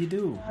 Yeah, you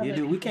do. You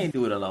do. We can't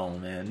do it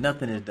alone, man.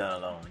 Nothing is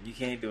done alone. You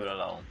can't do it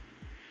alone.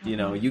 You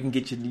know, you can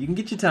get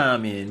your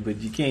time in,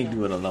 but you can't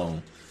do it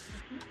alone.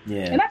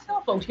 Yeah. And I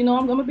tell folks, I'm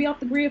gonna be off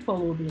the grid for a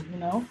little bit.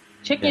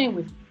 Check in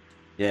with me.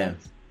 Yeah.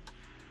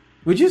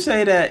 Would you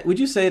say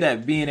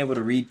that being able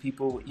to read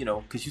people,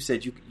 because you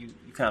said you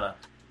kind of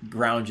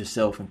ground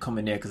yourself and come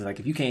in there because like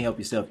if you can't help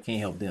yourself, you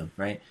can't help them,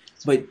 right?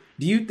 But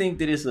do you think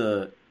that it's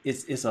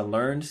a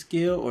learned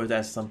skill, or is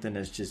that something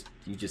that's just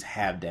you just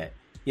have that,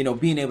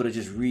 being able to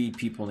just read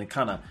people and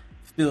kind of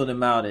fill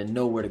them out and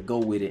know where to go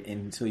with it,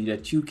 and so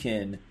that you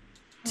can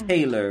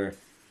tailor,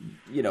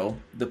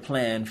 the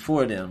plan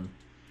for them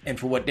and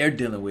for what they're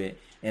dealing with,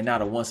 and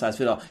not a one size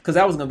fit all? Because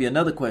that was gonna be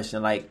another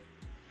question, like.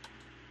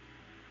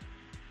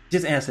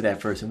 Just answer that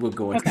first, and we'll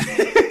go into.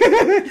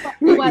 Okay.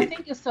 Well, I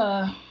think it's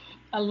a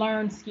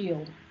learned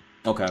skill.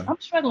 Okay. I'm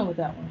struggling with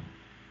that one.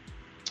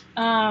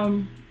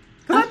 I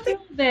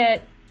feel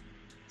that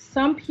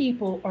some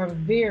people are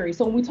very.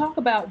 So when we talk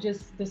about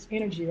just this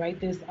energy, right?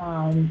 This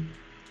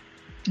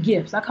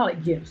gifts. I call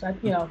it gifts. I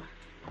think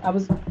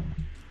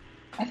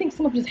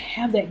some of just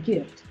have that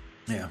gift.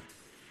 Yeah.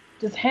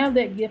 Just have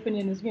that gift, and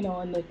in this,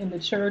 in the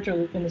church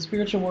or in the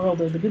spiritual world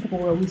or the biblical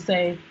world, we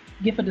say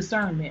gift of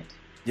discernment.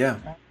 Yeah.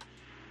 Right?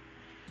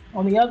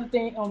 On the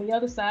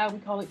other side, we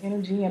call it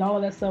energy and all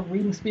of that stuff,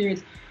 reading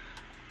spirits.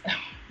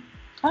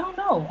 I don't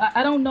know.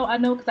 I don't know. I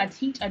know because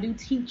I do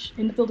teach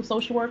in the field of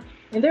social work.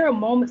 And there are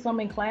moments I'm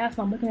in class,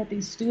 I'm looking at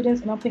these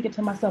students and I'm thinking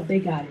to myself, they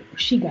got it, or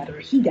she got it, or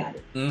he got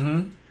it.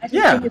 Mm-hmm. I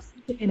just think it's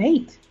something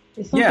innate.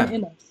 It's something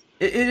in us.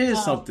 It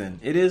is something.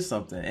 It is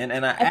something.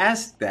 And I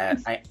asked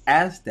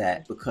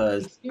that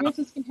because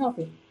experiences can help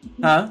it.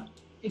 Huh?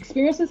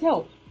 Experiences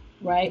help.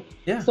 Right?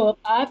 Yeah. So if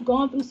I've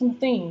gone through some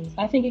things,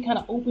 I think it kind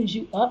of opens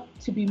you up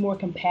to be more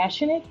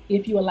compassionate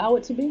if you allow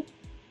it to be.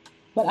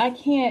 But I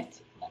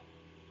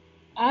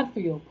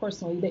feel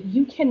personally that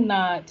you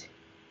cannot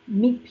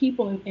meet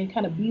people and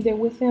kind of be there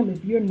with them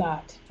if you're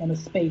not in a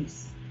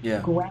space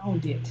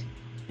grounded,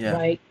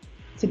 right?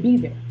 To be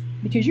there.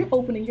 Because you're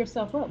opening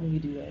yourself up when you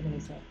do that, in a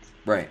sense.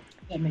 Right.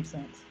 That makes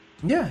sense.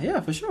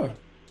 Yeah, for sure.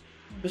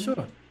 For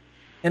sure.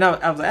 And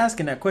I was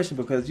asking that question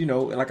because,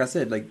 like I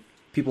said, like,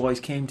 people always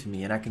came to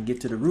me and I can get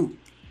to the root.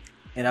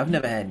 And I've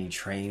never had any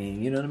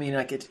training, you know what I mean?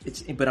 Like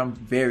but I'm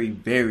very,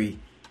 very,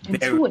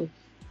 very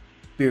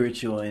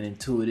spiritual and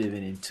intuitive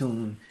and in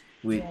tune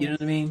with, you know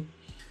what I mean?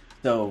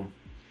 So,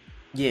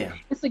 yeah.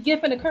 It's a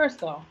gift and a curse,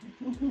 though.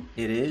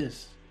 It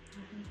is.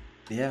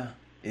 Yeah,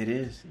 it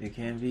is. It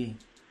can be.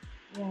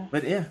 Yeah.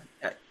 But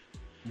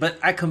but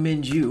I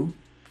commend you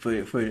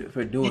for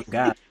doing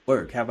God's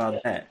work. How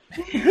about that?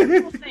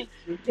 Well, thank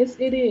you.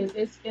 It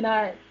is.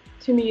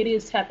 To me, it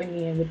is tapping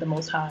in with the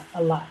Most High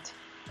a lot.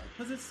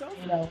 Because it's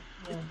selfless.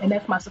 And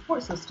that's my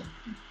support system.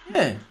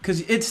 Yeah,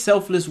 because it's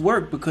selfless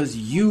work because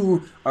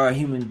you are a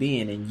human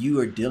being and you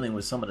are dealing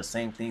with some of the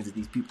same things that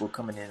these people are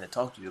coming in to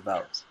talk to you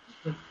about.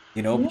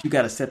 But you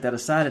got to set that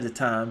aside at the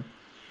time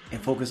and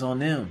focus on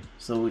them.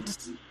 So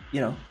it's,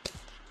 yeah,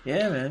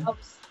 man.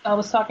 I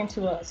was talking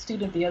to a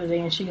student the other day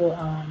and she go,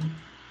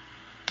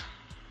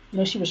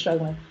 she was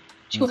struggling.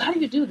 She goes, how do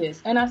you do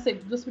this? And I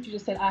said, this is what you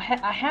just said. I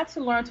had to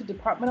learn to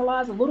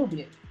departmentalize a little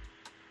bit,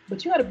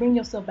 but you got to bring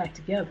yourself back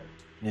together.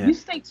 Yeah. You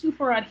stay too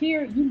far out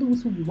here, you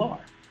lose who you are.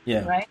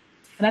 Yeah. Right.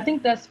 And I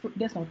think that's what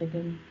I'm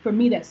thinking. For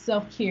me, that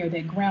self-care,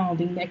 that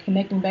grounding, that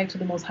connecting back to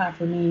the Most High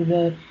for me,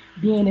 the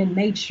being in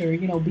nature,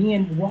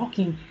 being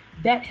walking,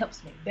 that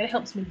helps me. That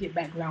helps me get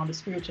back grounded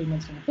spiritually,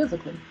 mentally, and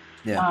physically.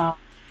 Yeah.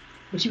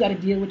 But you got to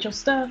deal with your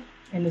stuff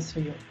in this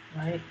field,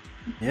 right?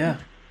 Yeah.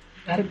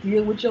 Got to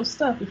deal with your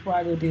stuff before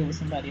I go deal with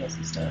somebody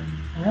else's stuff.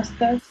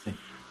 And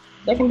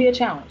that can be a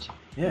challenge.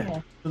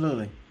 Yeah.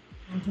 Absolutely.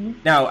 Mm-hmm.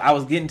 Now, I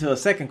was getting to a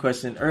second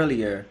question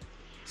earlier.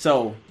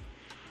 So,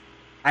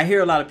 I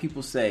hear a lot of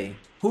people say,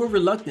 who are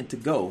reluctant to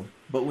go,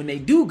 but when they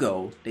do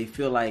go, they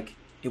feel like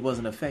it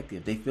wasn't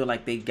effective. They feel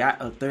like they got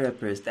a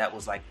therapist that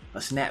was like a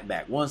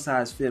snapback, one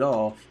size fit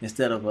all,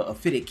 instead of a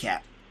fitted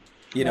cap,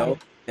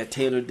 that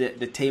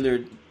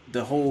tailored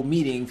the whole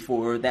meeting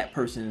for that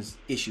person's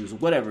issues or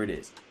whatever it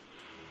is.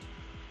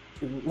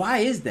 Why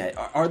is that?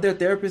 Are there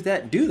therapists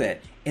that do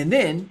that? And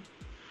then,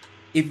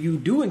 if you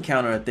do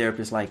encounter a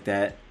therapist like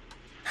that,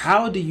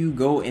 how do you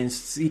go and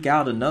seek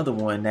out another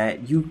one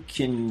that you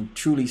can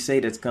truly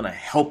say that's going to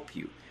help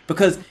you?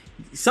 Because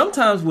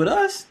sometimes with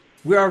us,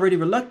 we're already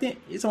reluctant.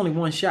 It's only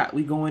one shot.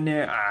 We go in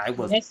there. It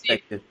wasn't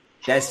effective.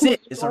 That's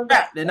it. It's a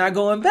wrap. They're not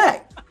going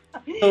back.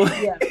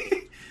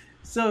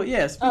 So,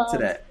 speak to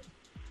that.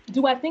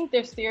 Do I think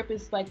there's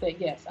therapists like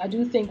that? Yes. I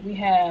do think we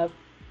have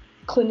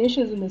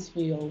clinicians in this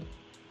field.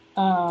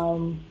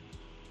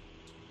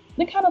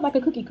 They're kind of like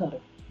a cookie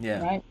cutter.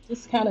 Yeah. Right.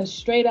 Just kind of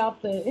straight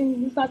out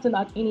and it's not to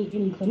knock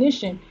any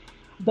clinician,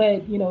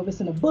 but if it's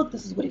in a book,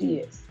 this is what it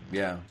is.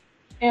 Yeah.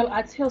 And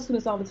I tell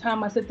students all the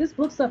time, I said, this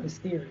book stuff is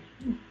theory.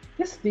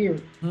 This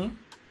theory. Hmm?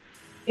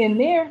 In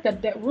there,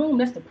 that room,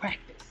 that's the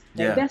practice.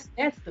 That's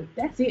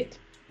it.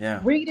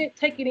 Yeah. Read it,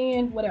 take it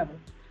in, whatever.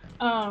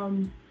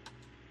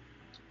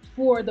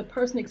 For the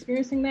person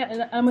experiencing that,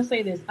 and I'm gonna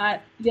say this,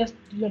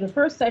 the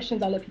first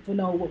sessions I let people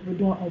know what we're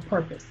doing on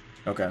purpose.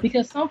 Okay.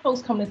 Because some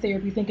folks come to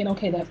therapy thinking,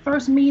 okay, that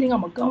first meeting,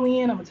 I'm going to go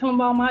in, I'm going to tell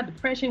them about my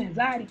depression,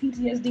 anxiety,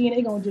 PTSD, and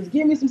they're going to just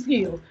give me some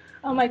skills.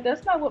 I'm like,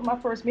 that's not what my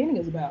first meeting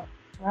is about,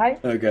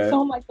 right? Okay. So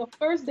I'm like, the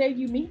first day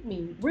you meet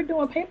me, we're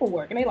doing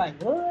paperwork. And they're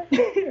like, what?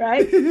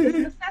 Right? It's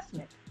an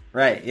assessment.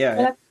 Right. Yeah.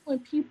 And I think when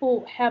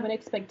people have an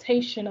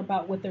expectation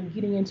about what they're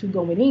getting into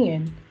going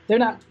in, they're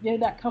not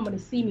coming to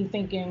see me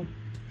thinking,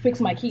 fix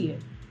my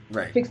kid,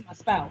 Right. fix my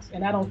spouse,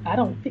 and I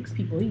don't fix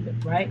people either,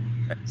 right?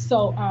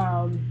 So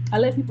I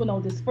let people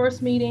know this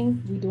first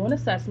meeting, we do an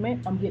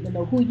assessment. I'm getting to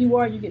know who you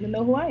are, you're getting to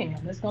know who I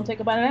am. That's gonna take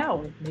about an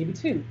hour, maybe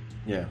 2.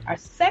 Yeah. Our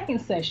second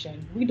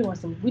session, we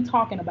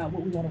talking about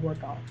what we want to work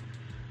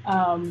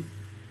on.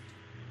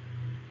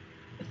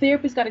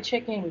 Therapists got to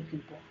check in with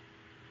people,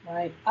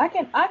 right? I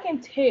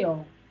can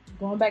tell,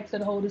 going back to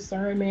the whole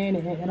discernment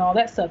and all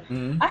that stuff,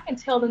 I can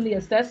tell in the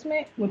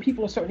assessment when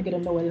people are starting to get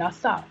annoyed, and I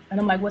stop and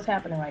I'm like, what's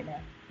happening right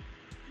now?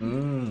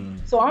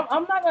 So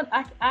I'm not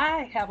gonna.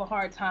 I have a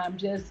hard time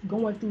just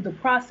going through the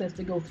process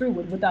to go through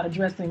it without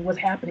addressing what's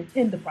happening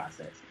in the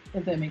process,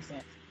 if that makes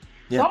sense.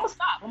 Yeah. So I'm gonna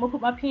stop. I'm gonna put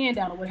my pen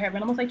down or whatever,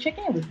 and I'm gonna say, check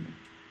in with me.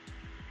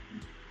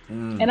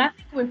 And I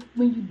think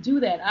when you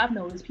do that, I've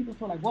noticed people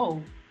feel like,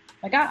 whoa,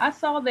 like I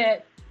saw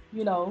that,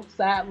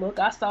 side look.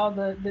 I saw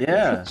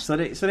the so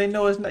they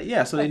know it's not.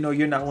 Yeah, so they know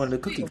you're not one of the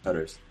cookie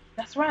cutters.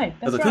 That's right.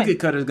 Because the cookie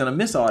cutter is gonna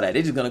miss all that.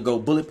 They're just gonna go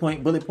bullet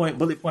point, bullet point,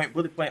 bullet point,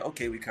 bullet point.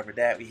 Okay, we covered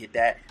that. We hit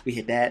that. We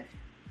hit that.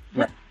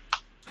 Right.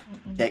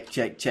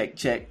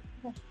 Check.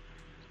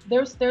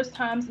 There's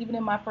times even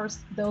in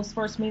those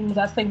first meetings,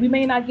 I say we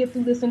may not get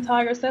through this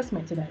entire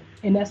assessment today,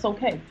 and that's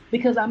okay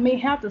because I may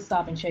have to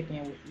stop and check in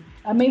with you.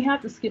 I may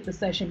have to skip a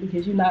session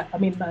because not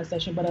a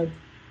session, but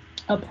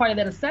a part of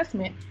that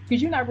assessment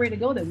because you're not ready to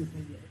go there with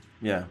me yet.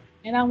 Yeah.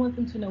 And I want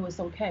them to know it's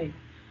okay.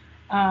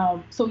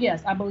 So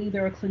yes, I believe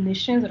there are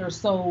clinicians that are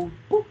so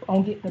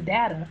on getting the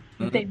data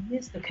that they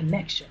miss the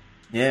connection.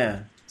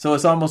 Yeah. So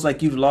it's almost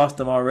like you've lost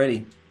them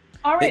already.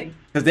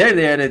 Because they're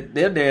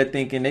there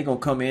thinking they're gonna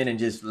come in and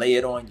just lay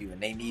it on you,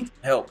 and they need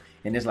help.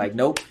 And it's like,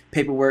 nope,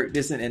 paperwork,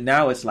 this and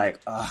now it's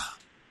like,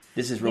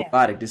 this is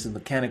robotic, this is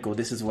mechanical,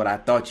 this is what I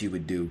thought you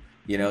would do.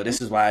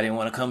 This is why I didn't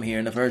want to come here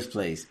in the first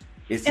place.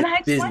 It's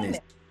business.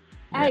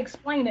 I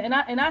explain it,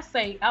 and I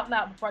say out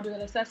loud before I do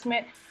that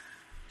assessment.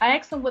 I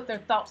ask them what their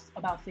thoughts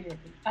about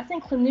therapy. I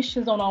think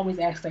clinicians don't always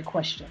ask that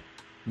question.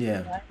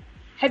 Yeah. Right?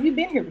 Have you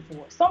been here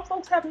before? Some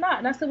folks have not.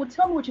 And I said, well,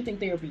 tell me what you think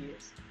therapy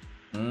is.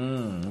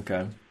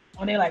 Okay.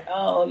 And they're like,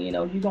 oh, you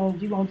gonna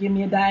give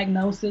me a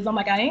diagnosis. I'm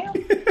like, I am?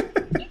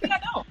 Maybe I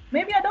don't.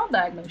 Maybe I don't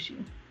diagnose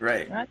you.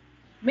 Right.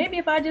 Maybe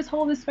if I just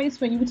hold this space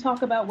for you, we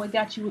talk about what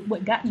got you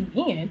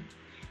in.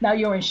 Now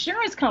your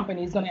insurance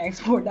company is gonna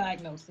ask for a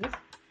diagnosis,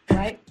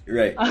 right?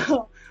 Right.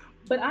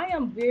 But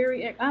I'm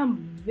very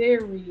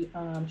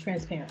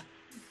transparent.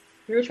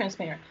 Very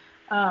transparent.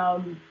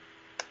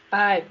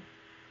 I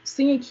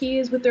seeing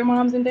kids with their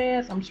moms and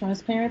dads, I'm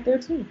transparent there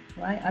too,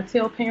 right? I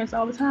tell parents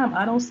all the time,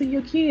 I don't see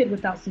your kid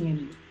without seeing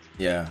you.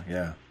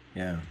 Yeah.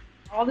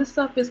 All this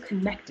stuff is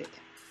connected.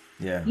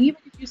 Yeah.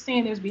 Even if you're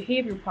saying there's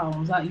behavior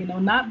problems,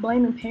 not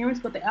blaming parents,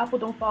 but the apple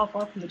don't fall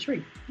far from the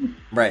tree.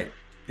 Right.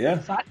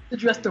 Yeah. So I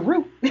address the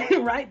root,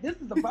 right? This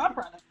is the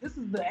byproduct. This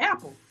is the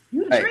apple.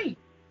 You the tree.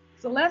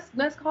 So let's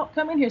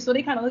come in here. So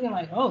they kind of looking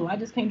like, oh, I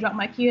just can't drop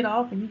my kid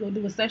off and you go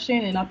do a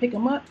session and I'll pick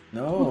them up.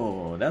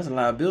 No, that's a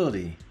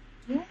liability.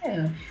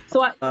 Yeah.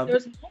 So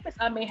there's moments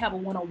I may have a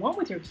one-on-one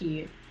with your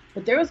kid,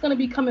 but there's going to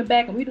be coming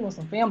back and we're doing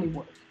some family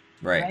work.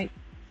 Right.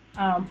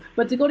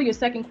 But to go to your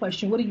second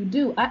question, what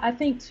do? I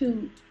think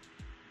to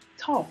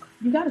talk,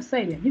 you got to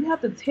say that. You have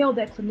to tell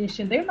that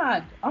clinician,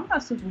 I'm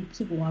not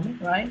superwoman,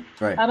 right?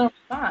 Right. I don't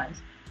mind.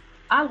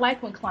 I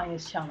like when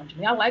clients challenge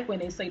me. I like when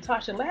they say,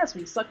 Tasha, last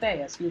week sucked ass,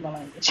 excuse my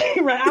language.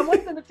 Right? I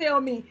want them to tell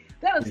me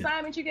that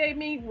assignment you gave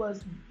me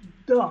was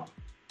dumb.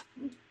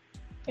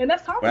 And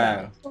that's talking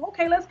about it. So,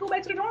 okay, let's go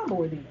back to the drawing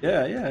board then.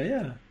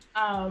 Yeah.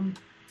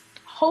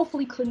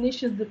 Hopefully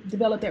clinicians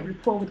develop that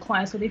rapport with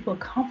clients so they feel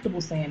comfortable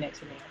saying that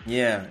to them.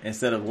 Yeah,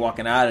 instead of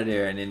walking out of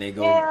there and then they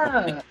go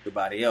to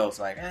everybody else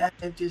like,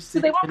 just. So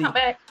they won't come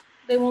back.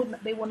 They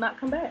will not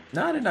come back.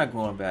 No, they're not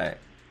going back.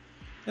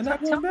 They're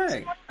not going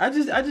back. I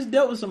just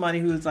dealt with somebody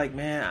who was like,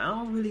 man, I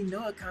don't really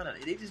know it.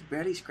 They just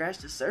barely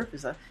scratched the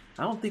surface. I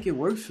don't think it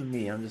works for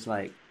me. I'm just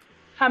like,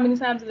 how many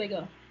times did they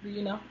go? Do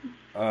you know?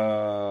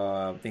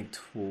 I think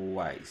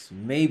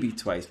maybe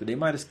twice, but they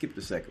might have skipped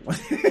the second one.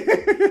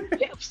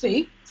 Yeah,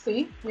 see,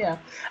 yeah.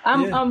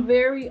 I'm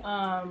very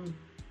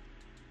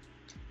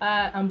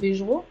I'm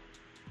visual.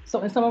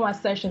 So in some of my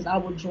sessions, I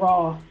will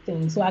draw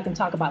things so I can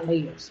talk about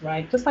layers,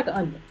 right? Just like an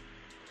onion.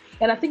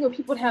 And I think when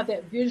people have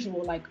that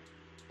visual, like,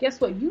 guess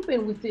what? You've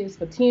been with this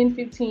for 10,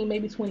 15,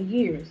 maybe 20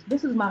 years.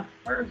 This is my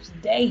first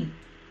day,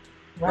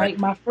 right?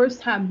 My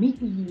first time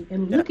meeting you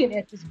and looking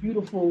at this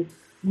beautiful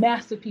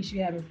masterpiece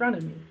you have in front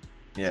of me.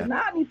 Yeah. So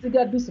now I need to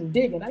go do some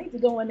digging. I need to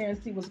go in there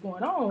and see what's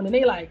going on. And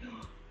they like,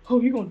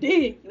 oh, you're going to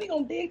dig. We're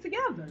going to dig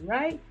together,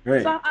 right?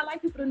 So I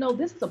like people to know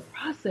this is a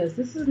process.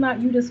 This is not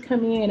you just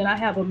come in and I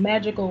have a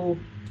magical,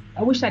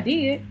 I wish I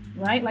did,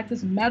 right? Like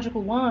this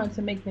magical wand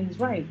to make things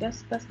right.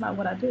 That's not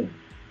what I do.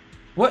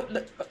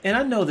 What? And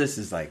I know this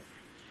is like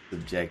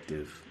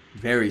subjective,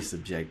 very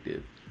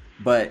subjective,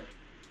 but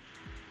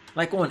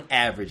like on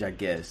average, I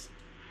guess,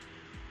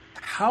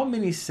 how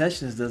many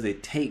sessions does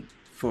it take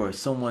for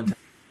someone to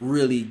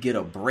really get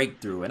a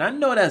breakthrough? And I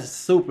know that's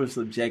super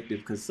subjective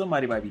because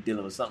somebody might be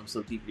dealing with something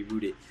so deeply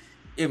rooted.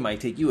 It might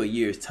take you a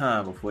year's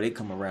time before they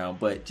come around.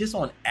 But just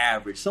on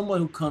average, someone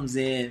who comes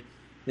in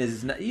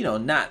is not,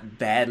 not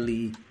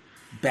badly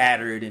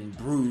battered and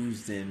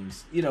bruised, and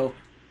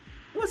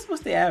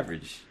what's the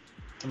average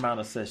amount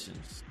of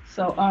sessions?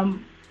 So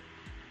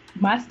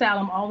my style,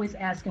 I'm always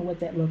asking what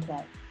that look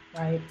like,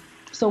 right?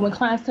 So when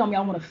clients tell me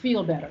I want to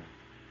feel better,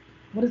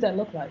 what does that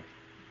look like?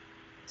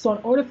 So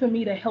in order for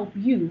me to help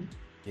you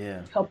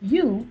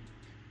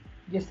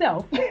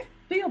yourself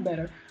feel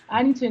better,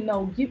 I need to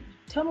know,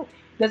 tell me,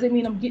 does it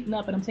mean I'm getting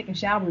up and I'm taking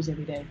showers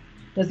every day?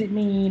 Does it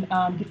mean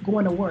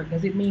going to work?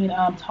 Does it mean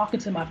talking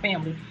to my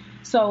family?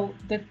 So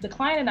the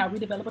client and I, we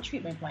develop a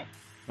treatment plan.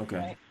 Okay.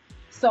 Right?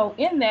 So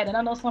in that, and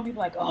I know some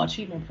people are like, oh,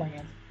 treatment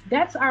plans.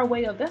 That's our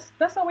way of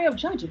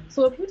judging.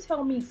 So if you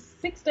tell me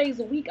 6 days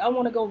a week I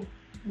want to go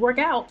work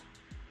out,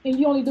 and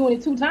you're only doing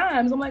it 2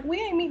 times, I'm like, we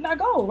ain't meeting our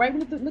goal, right? We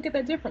need to look at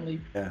that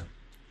differently. Yeah.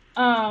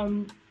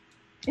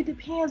 It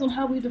depends on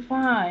how we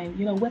define,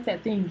 what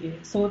that thing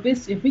is. So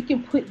if we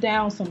can put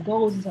down some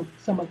goals and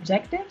some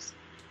objectives,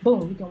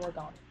 boom, we can work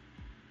on it.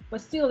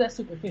 But still, that's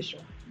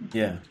superficial.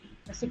 Yeah.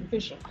 That's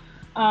superficial.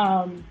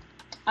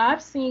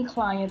 I've seen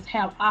clients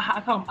have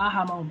I call them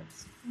aha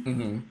moments.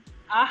 Mm-hmm.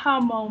 Aha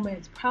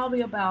moments,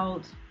 probably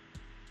about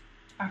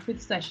our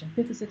 5th session,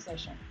 5th or 6th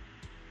session.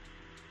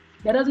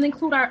 That doesn't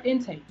include our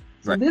intake.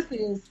 So This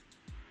is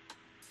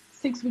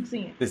 6 weeks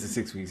in. This is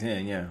 6 weeks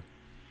in, yeah.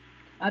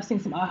 I've seen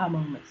some aha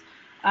moments.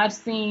 I've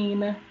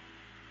seen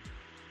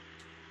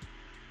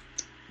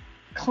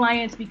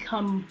clients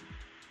become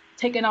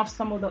taking off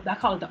some of I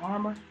call it the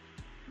armor,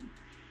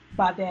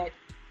 by that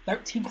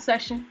 13th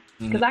session.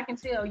 Because I can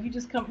tell you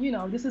just come,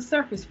 this is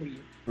surface for you.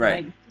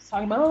 Right. Like, just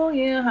talking about, oh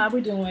yeah, how we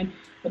doing?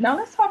 But now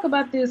let's talk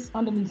about this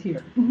underneath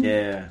here.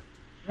 Yeah.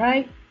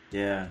 Right?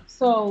 Yeah.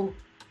 So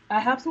I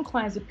have some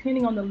clients,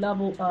 depending on the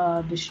level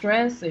of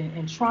distress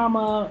and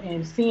trauma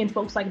and seeing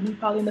folks like me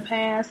probably in the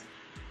past,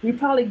 we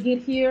probably get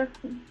here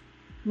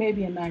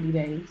maybe in 90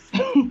 days.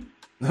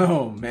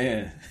 Oh,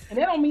 man. And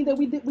that don't mean that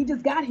we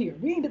just got here.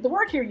 We ain't did the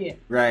work here yet.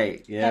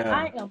 Right,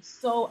 yeah.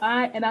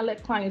 And I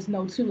let clients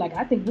know too, like,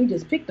 I think we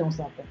just picked on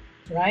something,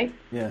 right?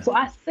 Yeah. So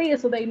I say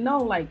it so they know,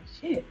 like,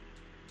 shit,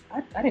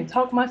 I didn't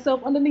talk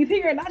myself underneath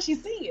here and now she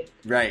see it.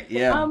 Right,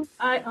 yeah.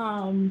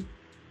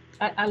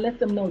 I let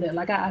them know that,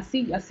 like, I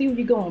see where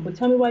you're going, but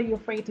tell me why you're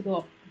afraid to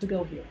go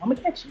here. I'm gonna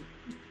catch you.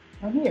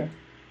 I'm here,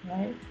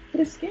 right?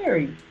 But it's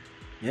scary.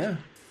 Yeah.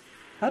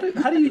 How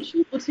do you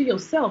people to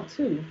yourself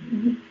too?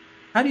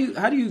 How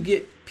do you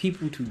get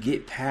people to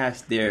get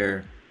past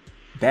their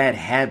bad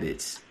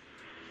habits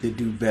to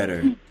do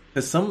better?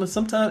 Because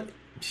sometimes,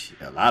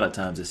 a lot of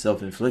times, it's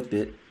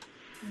self-inflicted,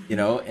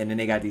 and then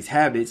they got these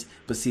habits.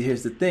 But see,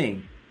 here's the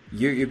thing: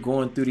 you're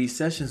going through these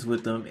sessions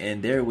with them,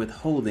 and they're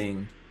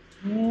withholding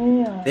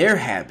their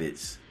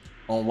habits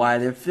on why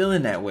they're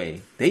feeling that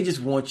way. They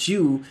just want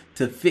you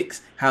to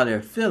fix how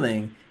they're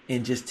feeling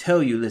and just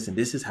tell you, listen,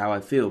 this is how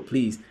I feel.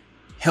 Please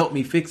help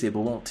me fix it, but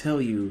won't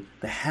tell you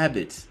the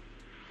habits.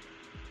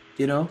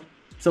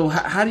 So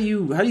how do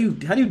you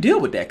deal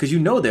with that? Because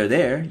they're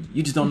there,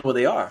 you just don't know what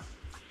they are.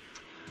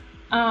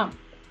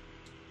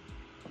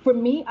 For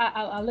me,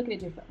 I look at it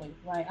differently,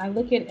 right? I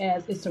look at it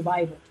as it's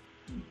survival.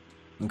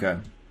 Okay.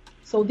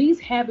 So these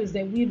habits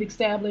that we've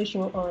established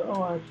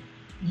or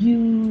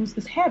use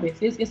as habits,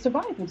 it's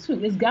survival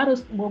too. It's got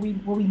us where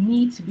we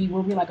need to be,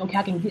 where we're like, okay,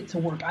 I can get to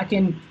work, I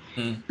can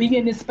be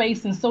in this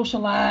space and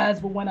socialize,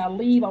 but when I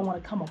leave, I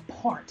want to come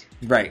apart.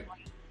 Right.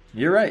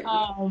 You're right.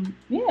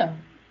 Yeah.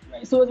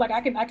 Right. So it's like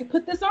I can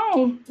put this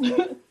on.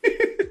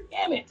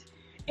 Damn it.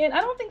 And I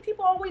don't think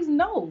people always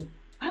know.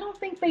 I don't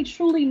think they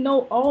truly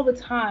know all the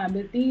time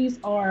that these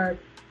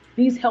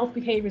health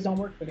behaviors don't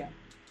work for them.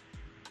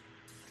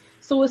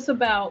 So it's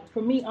about,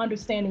 for me,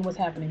 understanding what's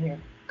happening here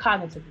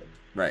cognitively.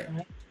 Right.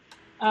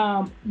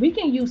 I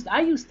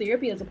use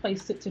therapy as a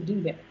place to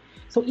do that.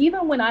 So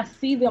even when I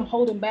see them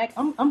holding back,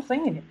 I'm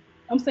saying it.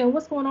 I'm saying,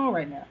 what's going on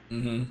right now?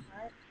 Mm-hmm.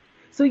 Right?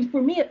 So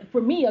for me,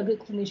 a good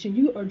clinician,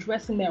 you are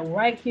addressing that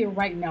right here,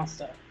 right now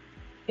stuff.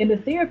 And the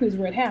therapy is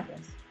where it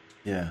happens.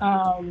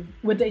 Yeah.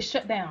 When they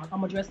shut down,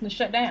 I'm addressing the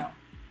shutdown.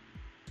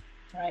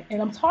 Right.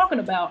 And I'm talking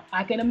about,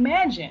 I can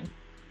imagine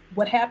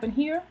what happened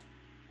here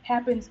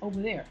happens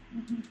over there.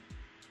 Mm-hmm.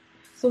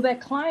 So that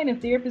client and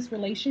therapist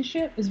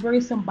relationship is very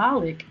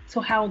symbolic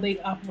to how they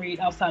operate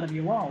outside of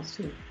your walls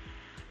too.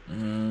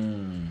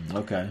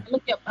 Okay. I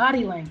look at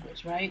body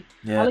language, right?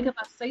 Yeah. I look if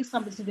I say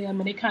something to them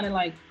and they kind of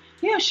like,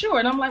 yeah, sure.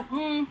 And I'm like,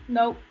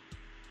 nope.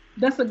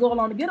 That's a go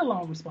along to get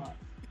along response.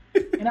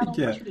 And I don't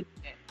want you to do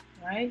that,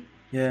 right?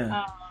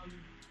 Yeah.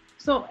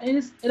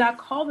 And I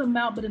call them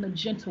out, but in a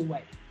gentle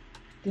way.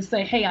 To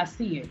say, hey, I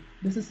see it.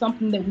 This is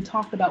something that we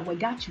talked about, what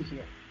got you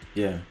here.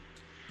 Yeah.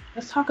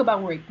 Let's talk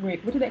about where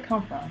did that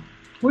come from?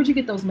 Where'd you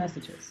get those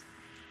messages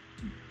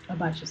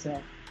about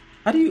yourself?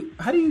 How do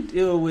you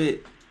deal with?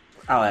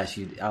 I'll ask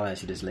you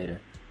this later,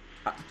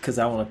 because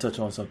I want to touch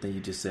on something you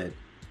just said.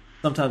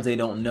 Sometimes they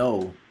don't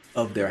know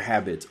of their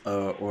habits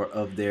or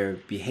of their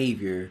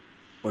behavior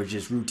or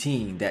just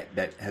routine that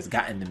has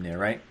gotten them there,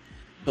 right?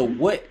 So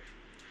Mhm.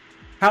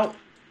 how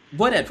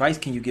what advice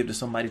can you give to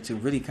somebody to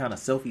really kind of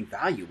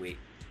self-evaluate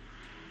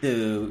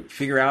to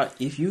figure out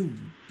if you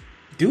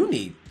do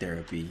need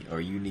therapy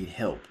or you need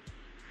help?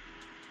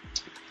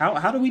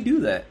 How do we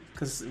do that?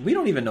 Because we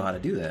don't even know how to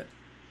do that.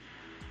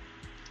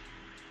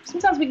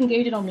 Sometimes we can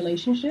gauge it on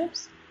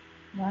relationships,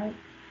 right?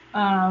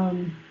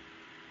 Um,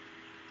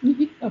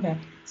 okay.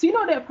 So you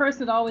know that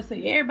person that always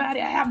say, "Everybody,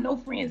 I have no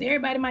friends.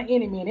 Everybody, my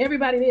enemy, and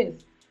everybody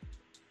this."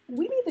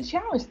 We need to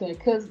challenge that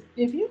because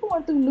if you're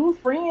going through new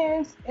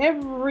friends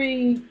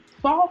every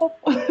fall,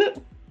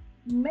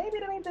 maybe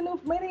they ain't the new,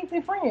 maybe they ain't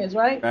their friends,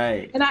 right?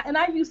 Right. And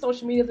I use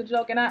social media as a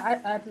joke, and I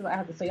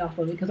have to say off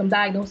of it because I'm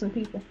diagnosing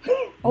people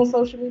on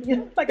social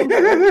media, like I'm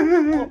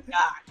doing. Oh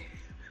God!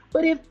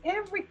 But if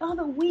every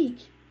other week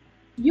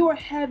you are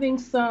having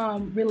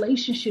some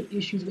relationship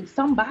issues with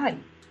somebody,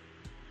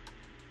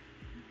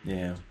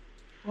 Yeah.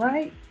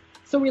 right?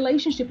 So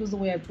relationship is a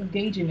way of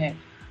gauging that.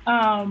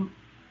 Um,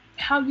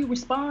 how you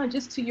respond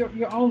just to your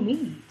own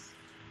needs.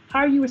 How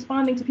are you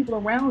responding to people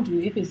around you?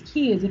 If it's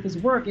kids, if it's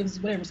work, if it's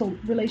whatever. So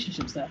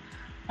relationship stuff.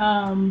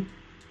 Um,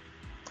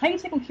 how you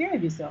taking care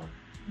of yourself?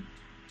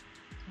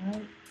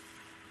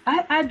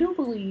 Right? I do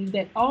believe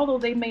that although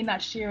they may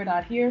not share it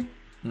out here,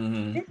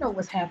 Hmm. they know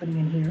what's happening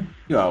in here.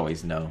 You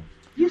always know.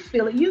 You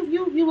feel it.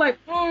 You like,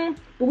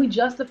 but we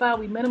justify,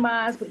 we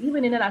minimize, but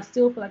even in it, I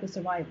still feel like it's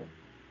survival.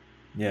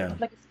 I Yeah. feel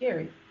like it's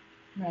scary,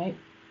 right?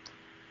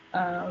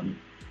 Um,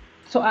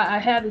 so I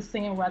have this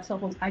saying where I tell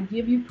folks, I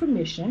give you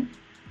permission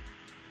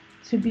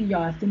to be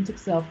your authentic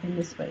self in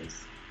this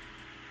space.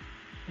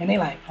 And they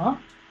like, huh?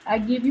 I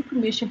give you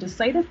permission to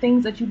say the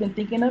things that you've been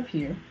thinking up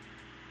here.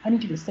 I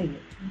need you to say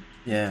it.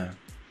 Yeah.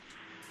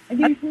 I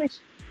give I you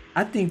permission.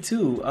 I think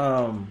too.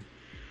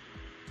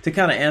 To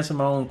kind of answer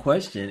my own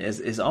question,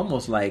 is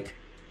almost like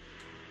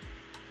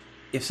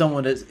if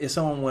someone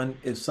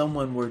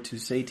were to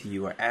say to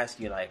you or ask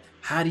you like,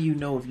 how do you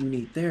know if you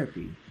need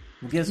therapy?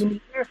 Well, guess You what?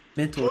 need therapy.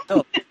 Mental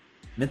health.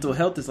 Mental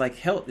health is like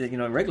health.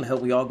 Regular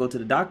health. We all go to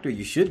the doctor.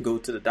 You should go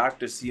to the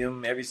doctor, see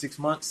him every 6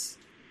 months.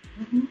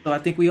 Hmm. So I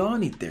think we all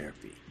need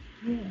therapy.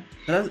 Yeah.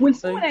 So When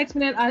someone asks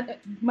me that,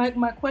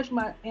 my question,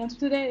 my answer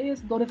to that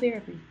is go to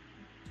therapy.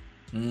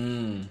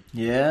 If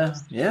yeah,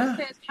 someone yeah,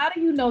 says, "How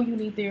do you know you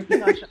need therapy,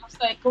 Tasha?" I'll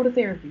say, "Go to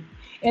therapy."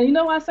 And you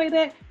know why I say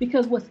that?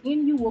 Because what's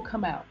in you will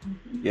come out.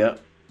 yep,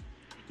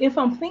 If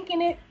I'm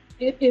thinking it,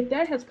 if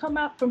that has come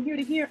out from here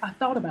to here, I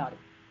thought about it.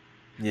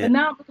 yeah, But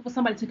now I'm looking for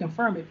somebody to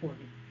confirm it for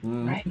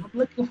me, right? hmm, I'm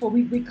looking for,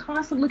 we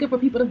constantly looking for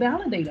people to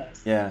validate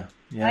us, yeah,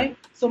 yeah, right?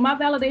 So my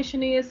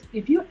validation is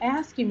if you're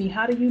asking me,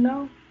 how do you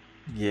know?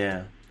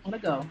 yeah. I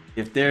want to go.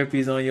 If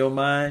therapy's on your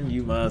mind,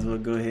 you might as well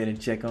go ahead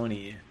and check on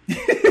in.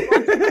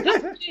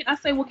 Just I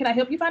say, well, can I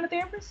help you find a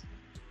therapist?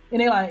 And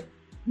they're like,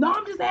 no,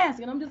 I'm just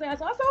asking. I'm just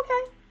asking. I said,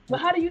 okay.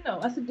 Well, how do you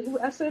know?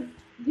 I said,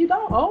 you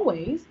don't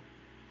always,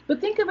 but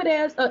think of it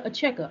as a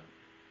checkup.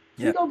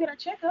 We Yeah, go get our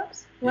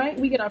checkups, yeah, right?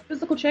 We get our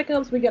physical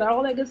checkups. We get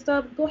all that good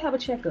stuff. Go have a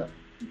checkup.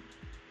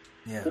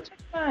 yeah. Go check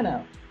your mind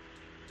out.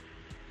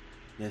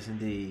 Yes,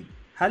 indeed.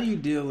 How do you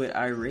deal with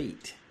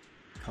irate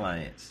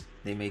clients?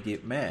 They may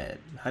get mad.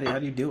 How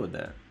do you deal with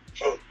that?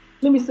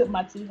 Let me sip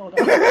my tea. Hold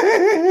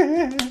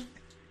on.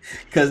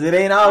 Because it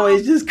ain't Um,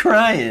 always just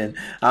crying.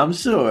 I'm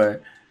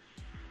sure.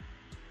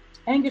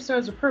 anger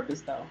serves a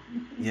purpose, though,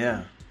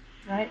 Yeah.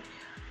 right?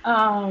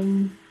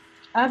 Um,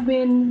 I've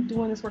been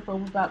doing this work for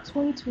about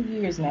 22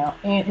 years now,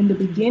 and in the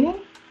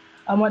beginning,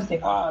 I wanted to say,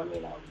 oh,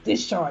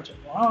 discharge him.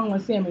 I don't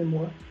want to see him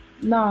anymore.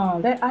 No,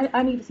 that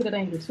I need to see that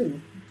anger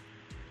too,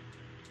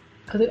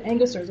 because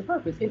anger serves a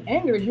purpose. And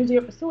anger is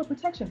usually still a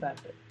protection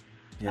factor.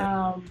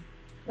 Yeah. Um,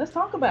 let's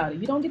talk about it.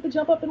 You don't get to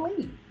jump up and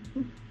leave.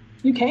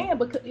 You can,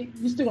 but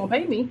you're still gonna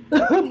pay me.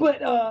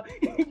 but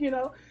you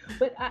know,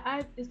 but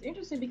it's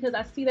interesting because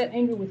I see that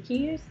anger with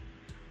kids,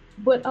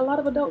 but a lot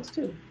of adults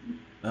too.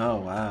 Oh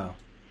wow.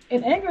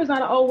 And anger is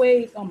not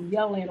always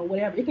yelling or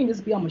whatever. It can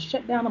just be I'm gonna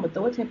shut down. I'm gonna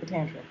throw a temper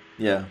tantrum,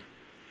 Yeah.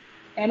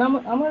 and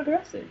I'm gonna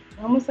address it.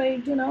 I'm gonna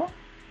say,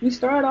 you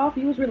started off,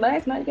 you was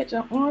relaxed. Now you got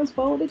your arms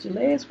folded, your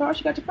legs crossed,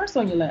 you got your purse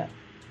on your lap.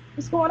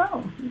 What's going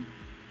on?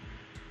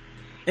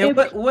 And If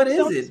what kids is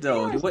don't it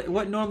though? experience,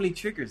 What normally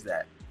triggers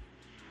that?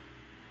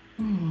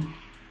 mm,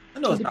 I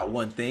know it it's depends. not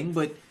one thing,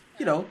 but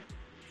you know,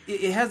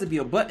 it has to be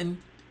a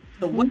button.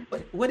 So what Hmm.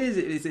 what, what is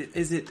it?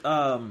 Is it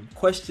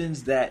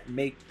questions that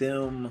make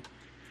them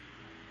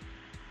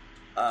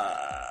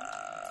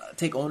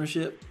take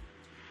ownership?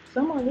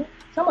 Some of it,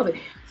 some of it,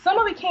 some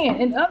of it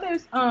can, and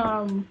others.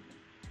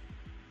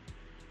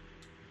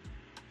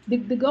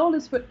 The goal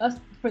is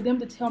for them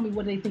to tell me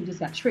what they think just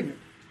got triggered,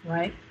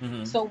 right?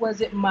 Mm-hmm. So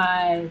was it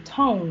my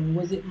tone?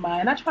 Was it my?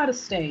 And I try to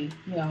stay,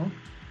 Yeah,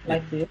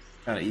 like this.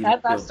 kind of even As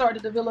I feel.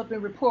 started developing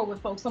rapport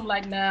with folks, I'm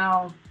like,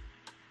 now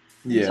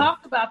we Yeah.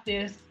 talked about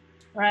this,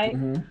 right?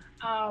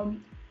 Mm-hmm.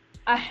 Um,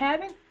 I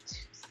haven't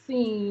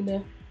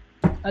seen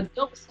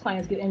adults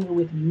clients get angry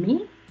with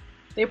me,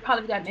 they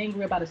probably gotten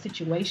angry about a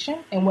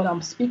situation, and when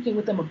I'm speaking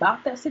with them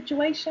about that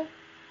situation,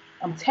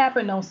 I'm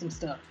tapping on some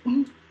stuff,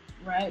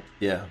 right?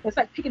 Yeah. It's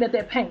like picking at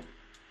that paint,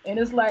 and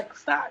it's like,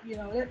 stop,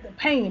 the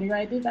pain,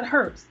 right? That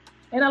hurts,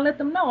 and I let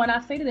them know, and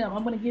I say to them,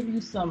 I'm going to give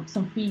you some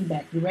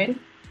feedback. You ready?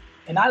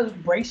 And I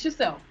brace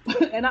yourself,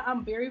 and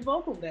I'm very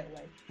vocal that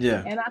way.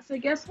 Yeah. And I say,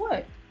 guess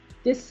what?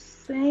 This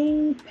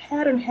same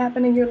pattern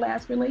happened in your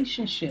last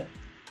relationship.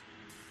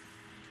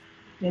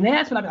 And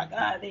that's when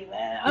I'll be like,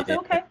 I said,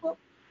 okay, well,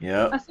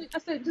 yeah. I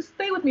said, just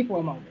stay with me for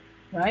a moment,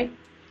 right?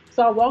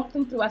 So I walked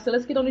them through. I said,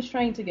 let's get on this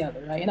train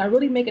together, right? And I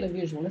really make it a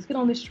visual. Let's get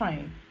on this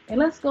train and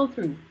let's go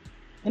through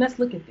and let's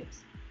look at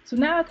this. So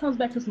now it comes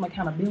back to some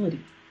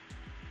accountability.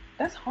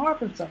 That's hard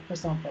for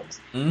some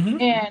folks.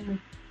 Mm-hmm.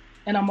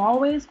 And I'm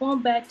always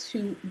going back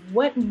to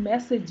what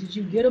message did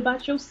you get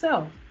about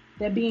yourself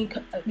that being,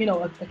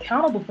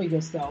 accountable for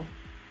yourself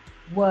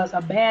was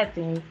a bad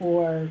thing,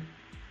 or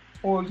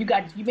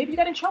maybe you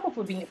got in trouble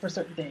for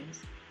certain things.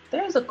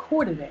 There's a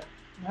core to that,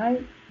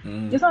 right?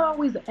 Mm. It's not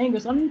always the anger.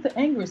 So underneath the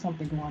anger is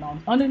something going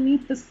on.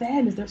 Underneath the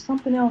sadness, there's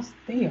something else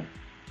there,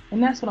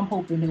 and that's what I'm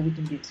hoping that we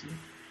can get to.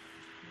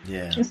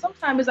 Yeah. And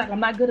sometimes it's like I'm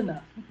not good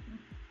enough.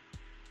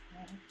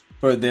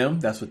 For them,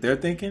 that's what they're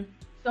thinking.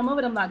 Some of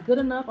it, I'm not good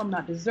enough. I'm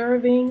not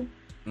deserving.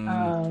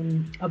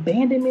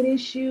 Abandonment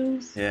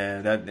issues. Yeah,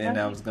 and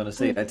I was gonna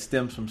say that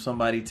stems from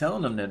somebody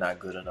telling them they're not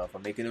good enough or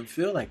making them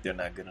feel like they're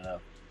not good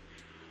enough.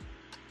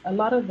 A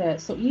lot of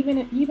that. So even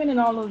in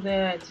all of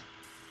that,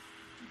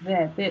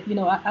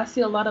 I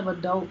see a lot of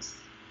adults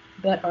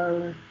that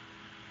are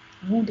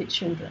wounded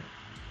children.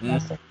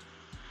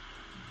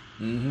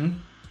 Mm-hmm.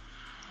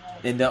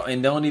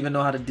 And don't even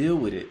know how to deal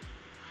with it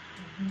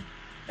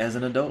as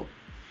an adult.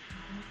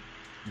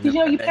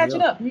 Because you patch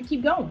it up, you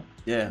keep going.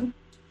 Yeah. You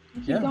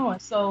keep going.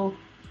 So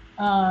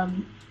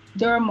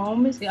there are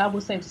moments, I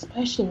will say,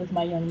 especially with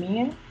my young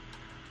men,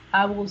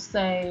 I will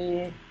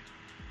say,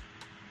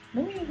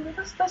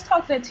 let's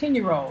talk to that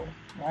 10-year-old,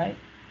 right?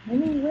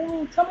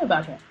 Tell me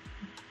about him.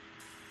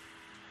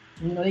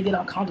 They get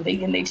uncomfortable, they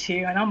get in their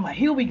chair, and I'm like,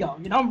 here we go.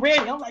 I'm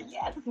ready. I'm like,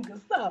 yeah, this is some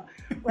good stuff,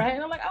 right?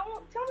 And I'm like,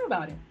 tell me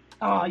about him.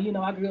 Oh, I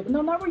grew up.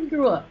 No, not where you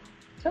grew up.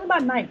 Tell me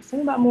about nights. Tell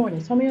me about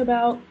mornings. Tell me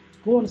about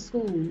going to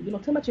school. Tell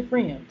me about your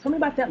friend. Tell me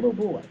about that little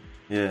boy.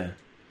 Yeah.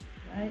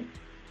 Right?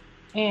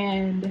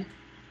 And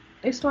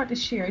they start to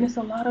share, and it's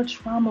a lot of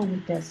trauma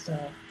with that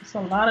stuff. It's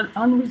a lot of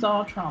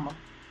unresolved trauma.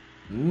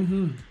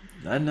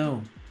 I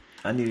know.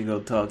 I need to go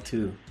talk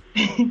too.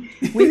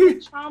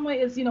 Trauma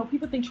is,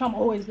 people think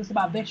trauma is just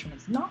about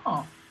veterans.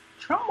 No,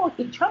 trauma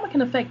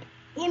can affect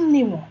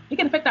anyone. It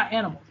can affect our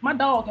animals. My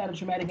dog had a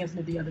traumatic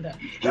incident the other day,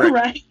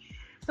 right?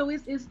 So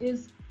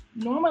it's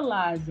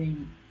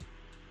normalizing,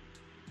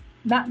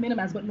 not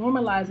minimizing, but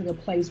normalizing a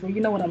place where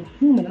I'm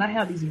human and I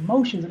have these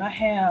emotions and I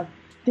have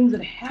things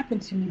that happen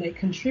to me that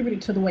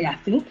contributed to the way I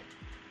think,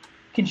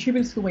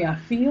 contributed to the way I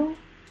feel,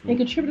 and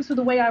contributed to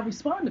the way I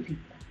respond to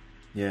people.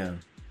 Yeah.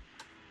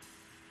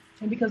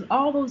 And because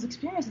all those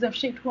experiences have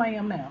shaped who I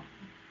am now.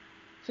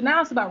 So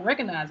now it's about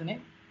recognizing it.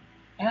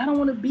 And I don't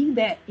want to be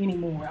that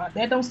anymore.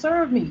 That don't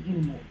serve me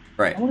anymore.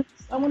 Right. I want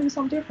to be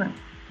something different.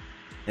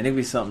 And it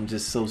be something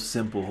just so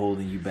simple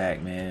holding you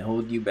back, man.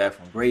 Holding you back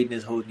from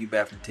greatness, holding you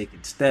back from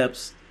taking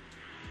steps.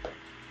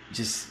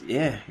 Just,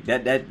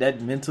 that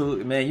mental,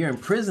 man, you're in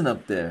prison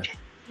up there.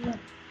 Yeah.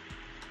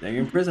 You're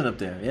in prison up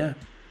there, yeah.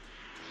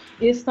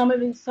 It's some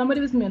of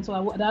it is mental.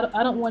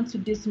 I don't want to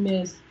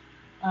dismiss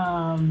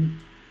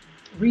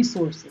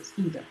resources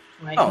either,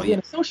 right? In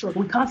a social work,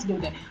 we constantly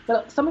do that.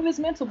 But some of it's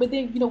mental, but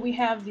then, we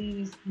have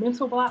these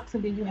mental blocks,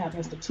 and then you have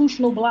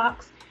institutional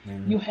blocks.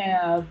 You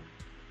have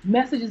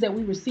messages that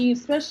we receive,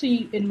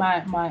 especially in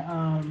my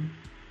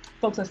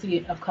folks I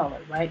see of color,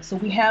 right? So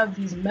we have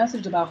these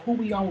messages about who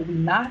we are, what we're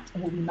not,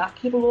 and what we're not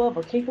capable of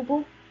or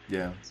capable.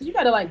 Yeah. So you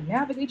got to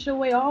navigate your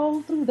way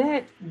all through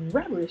that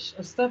rubbish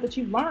of stuff that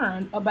you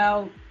learned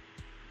about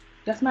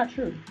that's not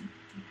true.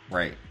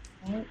 Right.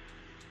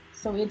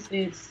 So it's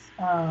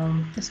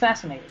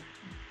fascinating.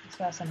 It's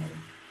fascinating.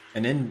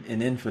 And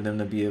then for them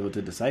to be able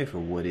to decipher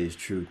what is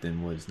truth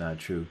and what is not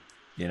true,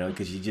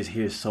 because you just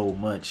hear so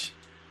much.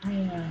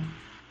 Yeah.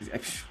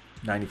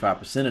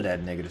 95% of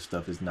that negative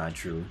stuff is not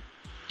true.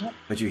 Yep.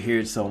 But you hear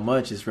it so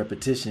much, it's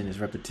repetition,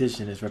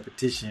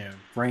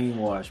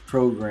 brainwashed,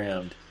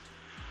 programmed,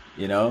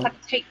 Like a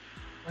tape,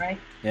 right?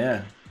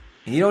 Yeah.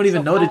 And you don't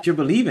even know that you're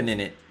believing in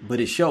it,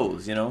 but it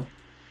shows,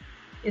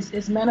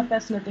 It's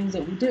manifesting the things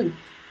that we do.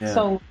 Yeah.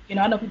 So,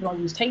 I know people don't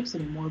use tapes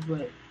anymore,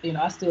 but,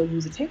 I still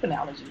use a tape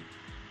analogy.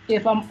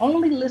 If I'm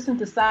only listening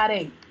to side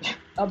A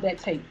of that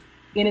tape,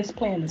 and it's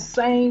playing the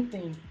same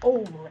thing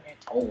over and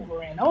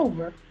over and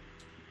over,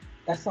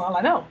 that's all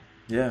I know.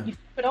 Yeah. You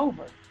flip it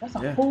over. That's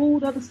a whole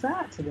other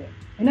side to that.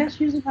 And that's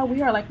usually how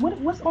we are. Like,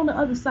 what's on the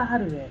other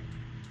side of that?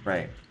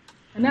 Right.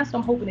 And that's what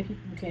I'm hoping that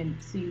people can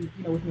see,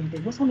 with me and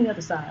think, what's on the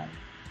other side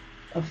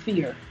of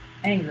fear,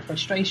 anger,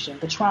 frustration,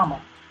 the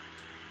trauma.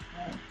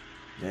 Right?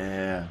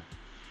 Yeah.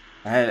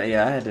 I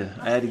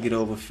had to get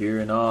over fear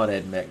and all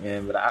that,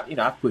 man. But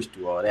I pushed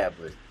through all that.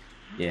 But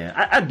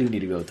Yeah, I do need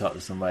to go talk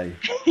to somebody.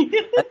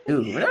 I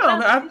do. But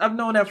I've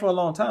known that for a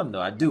long time,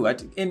 though. I do.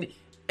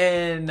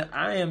 And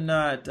I am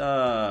not.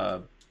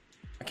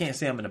 I can't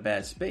say I'm in a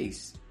bad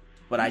space,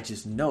 but I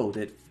just know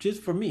that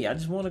just for me, I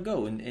just want to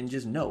go and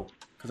just know,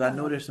 because I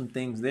know there's some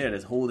things there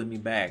that's holding me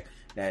back,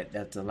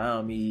 that's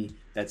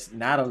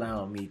not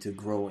allowing me to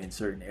grow in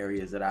certain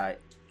areas that I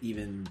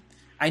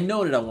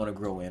know that I want to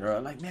grow in, or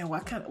like, man, why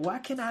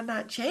can I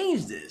not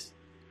change this?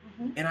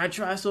 Mm-hmm. And I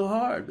try so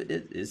hard, but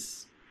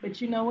it's. But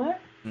you know what?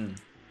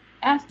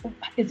 Ask,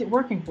 is it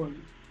working for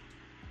you?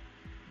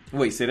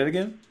 Wait, say that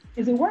again.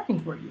 Is it working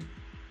for you?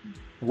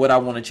 What I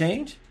want to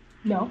change?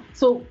 No.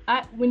 So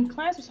when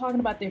clients are talking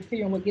about their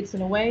fear and what gets in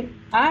the way,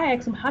 I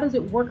ask them, how does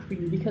it work for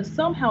you? Because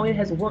somehow it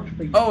has worked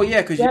for you. Oh,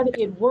 yeah. Whether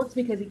it works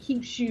because it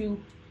keeps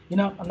you, I'm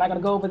not going to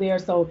go over there,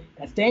 so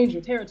that's danger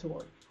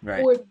territory.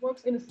 Right. Or it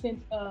works in a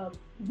sense of,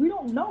 we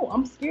don't know.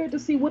 I'm scared to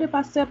see, what if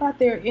I step out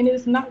there and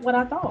it's not what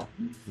I thought?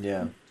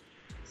 Yeah.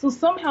 So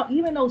somehow,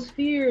 even those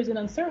fears and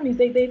uncertainties,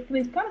 they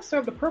kind of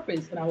serve the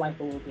purpose in our life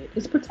a little bit.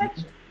 It's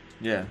protection.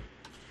 Yeah.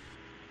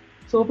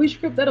 So if we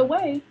strip that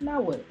away,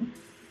 now what?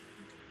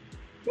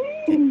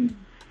 You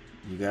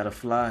gotta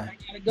fly. I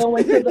gotta go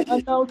into the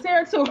unknown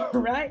territory,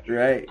 right?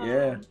 Right.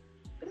 Yeah.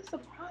 But it's a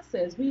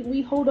process.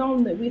 We hold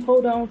on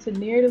to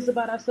narratives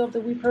about ourselves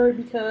that we've heard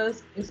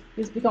because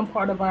it's become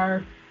part of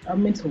our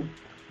mental.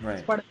 Right.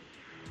 It's part of.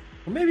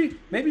 Well,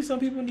 maybe some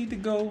people need to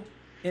go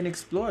and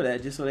explore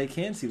that just so they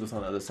can see what's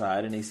on the other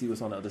side, and they see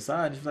what's on the other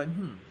side. And it's like,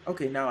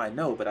 okay, now I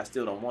know, but I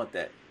still don't want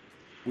that.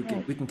 We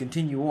can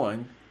continue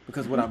on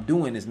because what I'm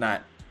doing is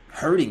not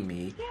hurting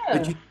me,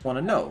 but you want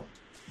to know.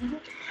 Mm-hmm.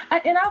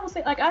 And I will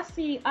say, like, I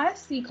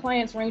see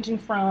clients ranging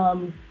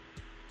from,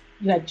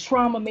 like,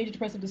 trauma, major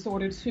depressive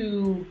disorder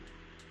to,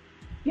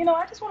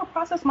 I just want to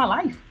process my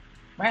life,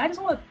 right? I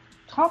just want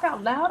to talk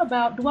out loud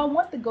about, do I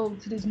want to go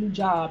to this new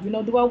job?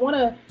 Do I want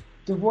to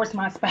divorce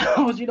my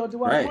spouse?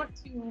 Do I want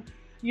to,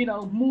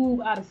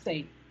 move out of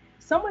state?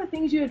 Some of the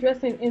things you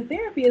address in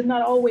therapy is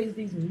not always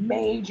these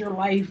major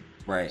life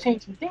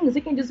changing things.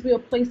 It can just be a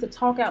place to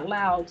talk out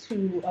loud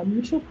to a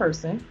mutual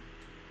person,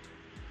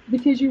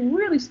 because you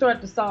really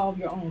start to solve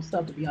your own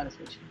stuff, to be honest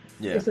with you.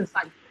 Yeah. It's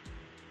insightful.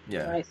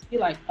 Yeah. Right? So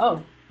you're like,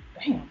 oh,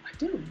 damn, I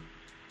do.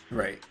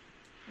 Right.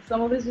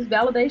 Some of it is just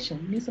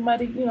validation. You need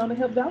somebody, to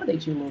help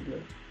validate you a little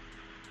bit.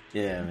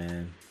 Yeah,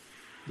 man.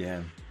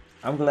 Yeah.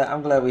 I'm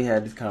glad we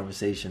had this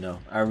conversation, though.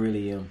 I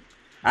really am.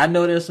 I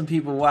know there's some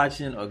people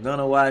watching or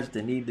gonna watch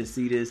that need to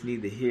see this,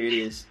 need to hear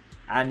this.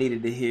 I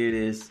needed to hear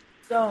this.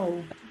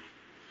 So,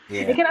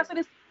 yeah. And can I say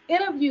this?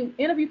 Interview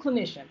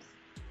clinicians,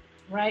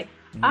 right?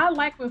 Mm-hmm. I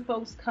like when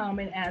folks come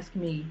and ask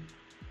me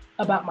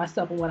about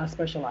myself and what I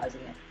specialize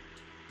in.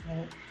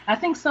 Right? I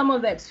think some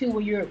of that too,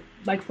 when you're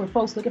like, for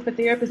folks looking for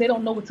therapists, they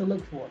don't know what to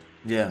look for.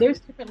 Yeah. There's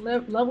different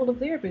level of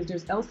therapists.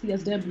 There's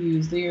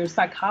LCSWs, there's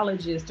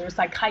psychologists, there's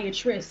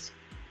psychiatrists,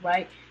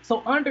 right?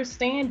 So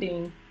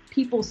understanding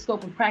people's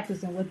scope of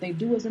practice and what they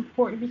do is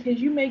important, because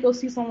you may go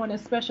see someone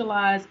that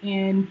specializes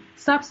in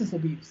substance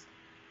abuse,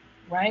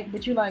 right?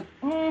 But you're like,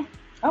 I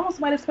want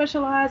somebody to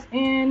specialize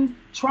in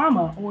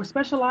trauma or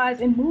specialize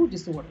in mood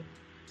disorder.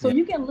 So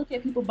you can look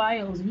at people's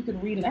bios and you can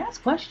read and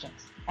ask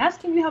questions.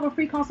 Ask if you have a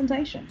free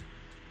consultation.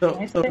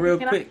 So real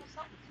quick,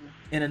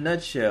 in a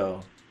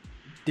nutshell,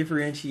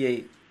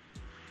 differentiate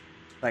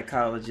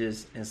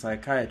psychologists and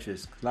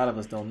psychiatrists. A lot of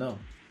us don't know.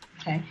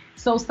 Okay.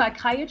 So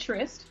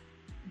psychiatrists,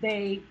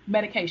 they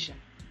medication.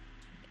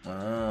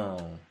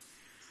 Oh.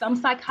 Some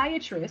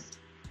psychiatrists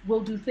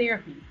will do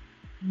therapy.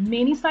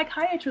 Many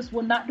psychiatrists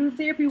will not do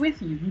therapy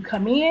with you. You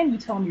come in, you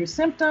tell them your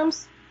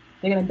symptoms,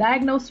 they're going to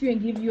diagnose you and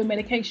give you a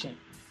medication,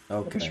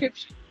 a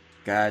prescription.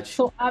 Gotcha.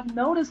 So I've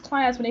noticed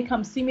clients, when they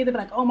come see me, they're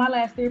like, oh, my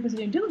last therapist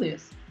didn't do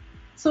this.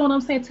 So when I'm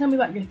saying, tell me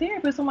about your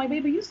therapist, I'm like,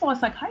 baby, you saw a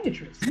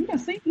psychiatrist. You can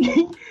see,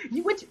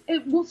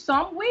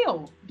 some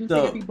will do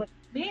therapy, but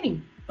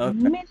many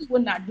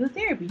will not do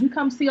therapy. You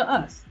come see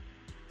us.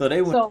 So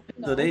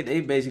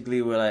they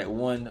basically were like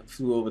one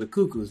flew over the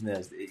cuckoo's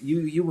nest.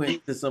 You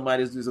went to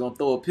somebody who's gonna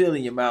throw a pill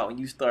in your mouth and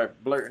you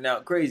start blurting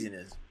out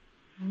craziness.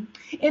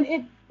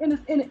 In a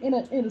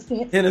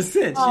sense. In a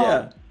sense,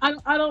 yeah.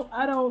 I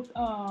don't.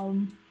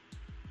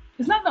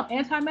 It's not no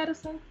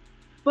anti-medicine,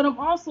 but I'm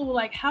also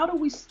like, how do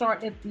we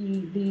start at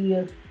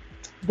the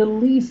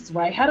least,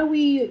 right? How do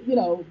we,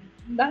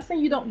 not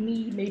saying you don't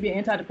need maybe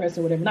an antidepressant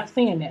or whatever, not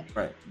saying that.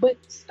 Right. But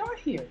start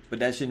here. But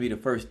that shouldn't be the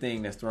first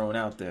thing that's thrown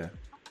out there.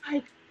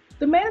 Like,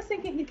 the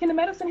medicine, can the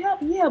medicine help?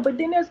 Yeah, but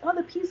then there's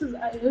other pieces.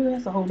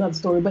 That's a whole other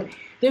story. But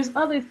there's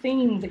other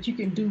things that you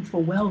can do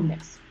for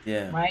wellness.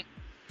 Yeah. Right.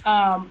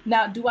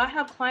 Now, do I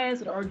have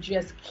clients that are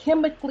just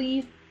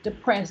chemically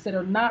depressed, that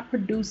are not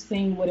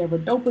producing whatever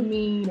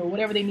dopamine or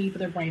whatever they need for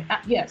their brain?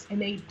 Yes,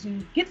 and they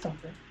do get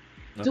something.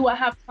 Okay. Do I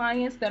have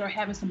clients that are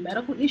having some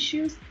medical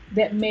issues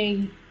that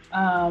may,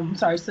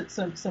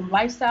 some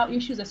lifestyle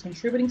issues that's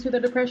contributing to their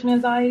depression,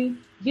 anxiety?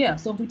 Yeah.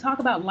 So if we talk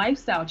about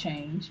lifestyle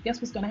change,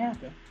 guess what's going to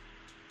happen?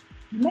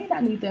 You may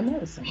not need that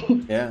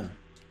medicine. Yeah.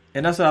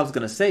 And that's what I was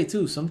gonna say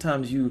too.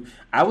 Sometimes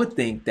I would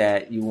think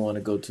that you want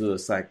to go to a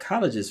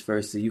psychologist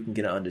first so you can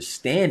get an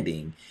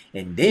understanding,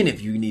 and then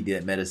if you need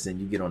that medicine,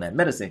 you get on that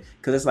medicine.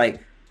 Because it's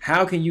like,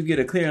 how can you get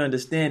a clear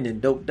understanding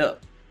doped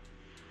up?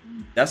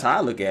 That's how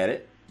I look at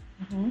it.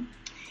 Mm-hmm.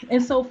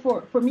 And so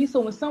for me,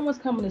 so when someone's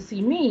coming to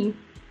see me,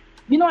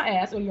 I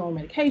ask, are you on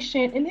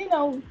medication? And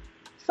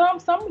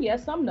some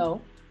yes, some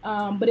no.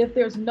 But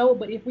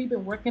if we've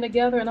been working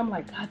together and I'm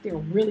like, God, they're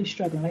really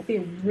struggling, like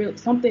they're real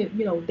something,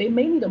 they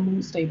may need a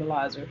mood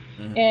stabilizer.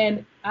 Mm-hmm.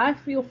 And I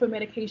feel for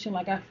medication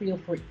like I feel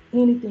for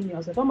anything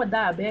else. If I'm a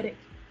diabetic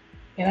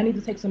and I need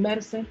to take some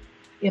medicine,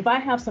 if I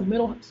have some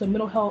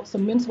mental health,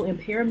 some mental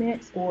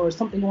impairments or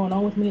something going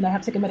on with me and I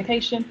have to take a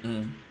medication,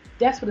 Mm-hmm.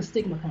 that's where the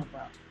stigma comes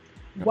from.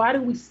 Why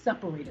do we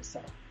separate it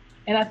so?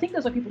 And I think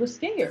that's why people are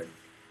scared.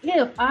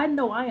 If I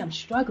know I am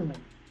struggling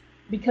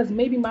because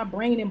maybe my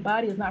brain and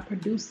body is not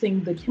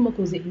producing the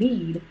chemicals it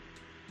need,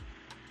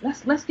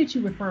 let's get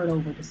you referred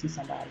over to see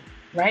somebody,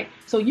 right?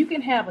 So you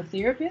can have a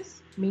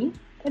therapist, me,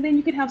 and then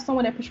you can have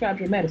someone that prescribes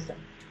your medicine.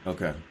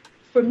 Okay.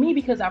 For me,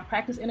 because I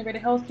practice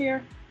integrated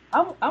healthcare,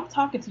 I'm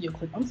talking to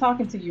I'm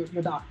talking to your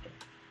doctor.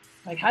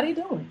 Like, how they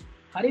doing?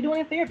 How they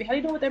doing in therapy? How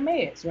they doing with their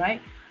meds,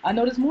 right? I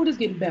know this mood is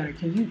getting better.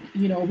 Can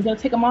we're going to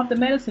take them off the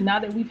medicine now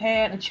that we've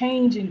had a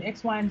change in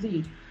X, Y, and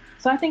Z.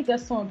 So I think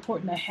that's so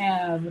important to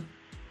have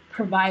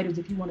providers,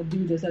 if you want to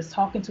do this, that's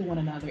talking to one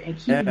another and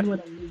keeping you in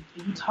a loop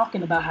and you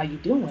talking about how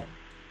you're doing.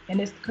 And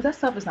it's because that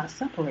stuff is not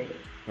separated.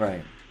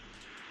 Right.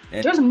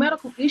 And there's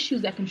medical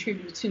issues that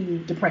contribute to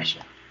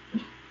depression.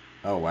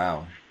 Oh,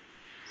 wow.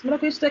 There's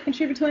medical issues that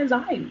contribute to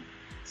anxiety.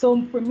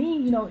 So for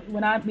me,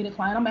 when I meet a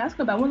client, I'm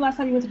asking about, when the last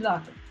time you went to the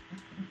doctor?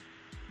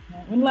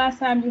 When the last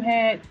time you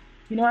had,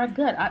 our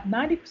gut,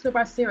 90% of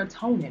our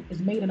serotonin is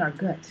made in our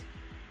gut.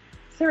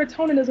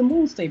 Serotonin is a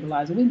mood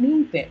stabilizer. We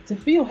need that to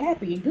feel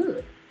happy and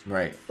good.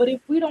 Right. But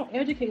if we don't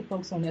educate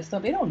folks on that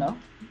stuff, they don't know.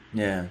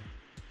 Yeah.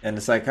 And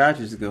the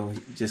psychiatrist is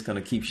just going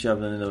to keep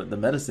shoving the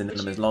medicine in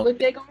them as long as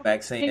they go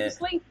back saying,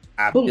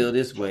 I feel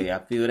this way, I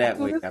feel that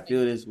way, I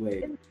feel this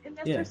way. And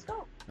that's their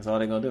scope. That's all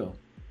they're going to do.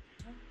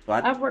 So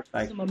I've worked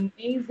with some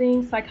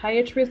amazing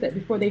psychiatrists that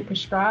before they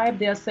prescribe,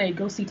 they'll say,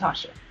 go see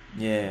Tasha.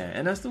 Yeah,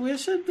 and that's the way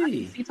it should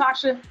be. See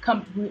Tasha,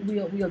 come,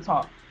 we'll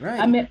talk. Right.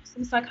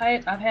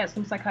 I've had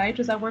some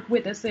psychiatrists I work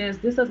with that says,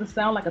 this doesn't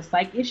sound like a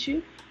psych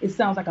issue. It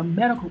sounds like a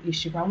medical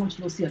issue, but I want you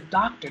to go see a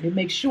doctor to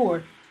make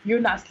sure you're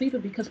not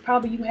sleeping because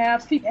probably you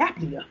have sleep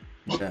apnea.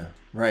 Yeah,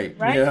 right.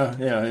 Right?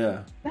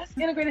 Yeah. That's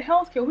integrated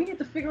healthcare. We need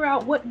to figure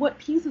out what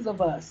pieces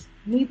of us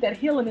need that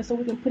healing and so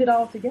we can put it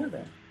all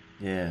together.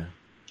 Yeah.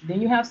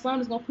 Then you have some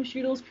that's going to push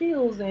you those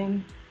pills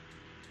and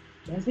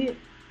that's it.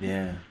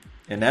 Yeah.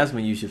 And that's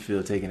when you should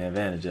feel taken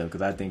advantage of,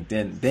 because I think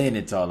then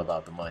it's all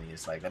about the money.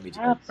 It's like, let me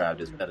just grab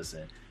this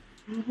medicine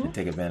and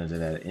take advantage of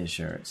that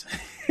insurance.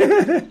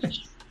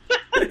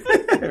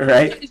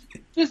 Right?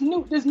 There's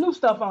new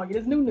stuff on you.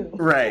 There's new.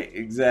 Right,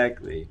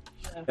 exactly.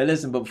 Yeah. But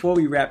listen, before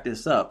we wrap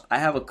this up, I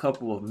have a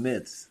couple of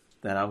myths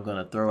that I'm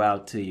going to throw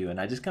out to you, and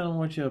I just kind of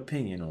want your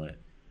opinion on it.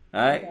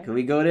 All right? Okay. Can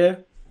we go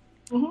there?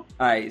 Mm-hmm. All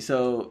right,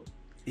 so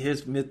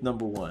here's myth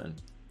number 1.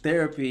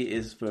 Therapy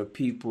is for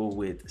people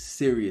with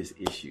serious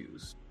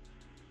issues.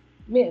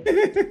 Myth.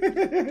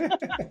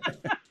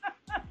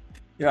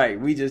 Right,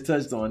 we just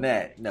touched on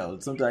that. No,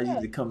 sometimes you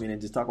need to come in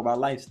and just talk about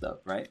life stuff,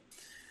 right?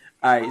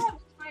 All right.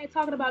 I ain't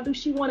talking about, do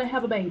she want to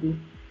have a baby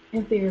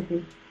in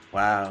therapy?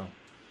 Wow.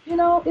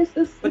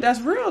 It's but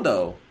that's real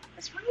though.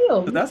 It's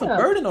real. But that's a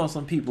burden on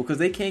some people because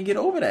they can't get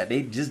over that.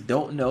 They just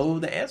don't know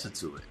the answer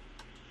to it.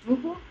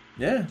 Mm-hmm.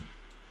 Yeah.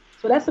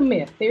 So that's a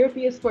myth.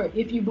 Therapy is for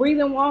if you breathe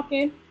and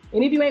walking,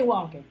 and if you ain't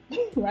walking,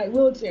 right?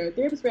 Wheelchair.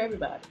 Therapy is for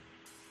everybody.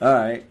 All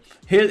right.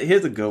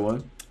 Here's a good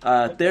one.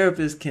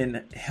 Therapists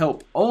can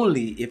help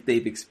only if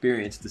they've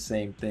experienced the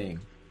same thing.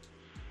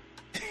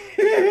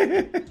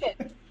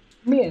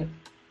 Myth.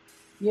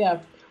 Yeah.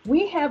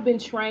 We have been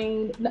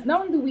trained. Not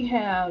only do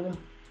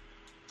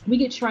we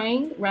get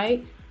trained,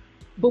 right?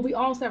 But we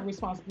also have a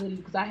responsibility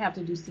because I have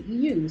to do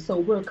CEU. So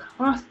we're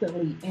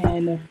constantly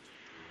in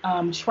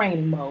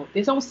training mode.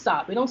 They don't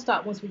stop. They don't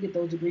stop once we get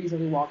those degrees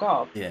and we walk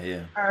off.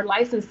 Yeah. Our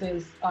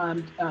licenses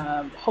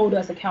hold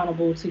us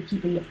accountable to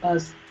keeping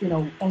us,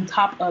 on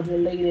top of the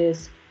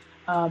latest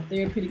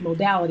therapeutic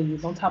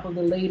modalities, on top of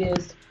the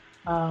latest,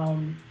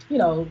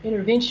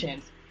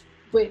 interventions.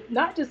 But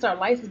not just our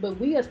license, but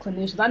we as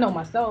clinicians, I know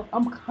myself,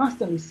 I'm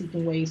constantly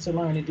seeking ways to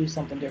learn and do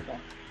something different.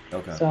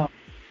 Okay. So,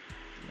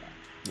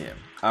 yeah.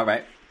 All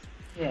right.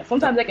 Yeah.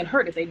 Sometimes that can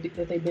hurt if they've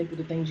been through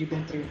the things you've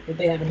been through, if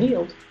they haven't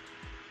healed.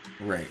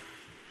 Right.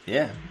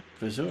 Yeah,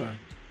 for sure.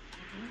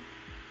 Mm-hmm.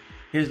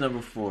 Here's number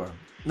 4.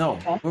 No,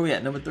 okay. Where we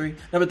at? Number 3?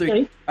 Number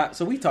 3.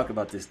 So we talked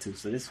about this too.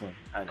 So this one,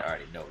 I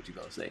already know what you're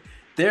going to say.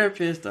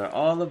 Therapists are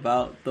all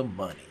about the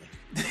money.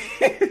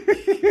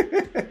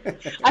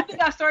 I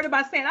think I started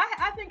by saying,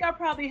 I think I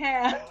probably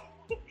have,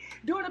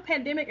 during the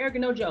pandemic, Erica,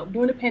 no joke,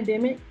 during the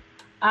pandemic,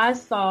 I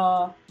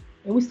saw,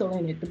 and we still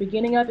in it, the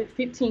beginning of it,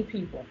 15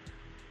 people.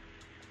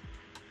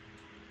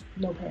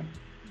 No pay.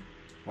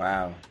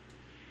 Wow.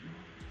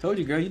 Told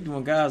you, girl, you're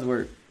doing God's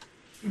work.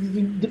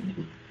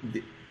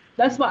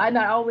 That's why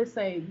I always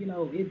say,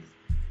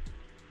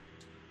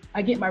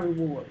 I get my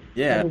reward.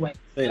 Yeah, Other way.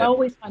 say Not that.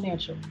 always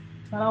financial.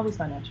 Not always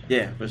financial.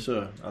 Yeah, for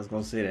sure. I was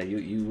gonna say that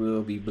you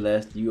will be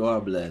blessed. You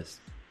are blessed.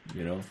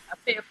 You know. I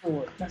pay it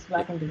forward. That's what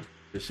Yeah, I can do.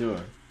 for sure.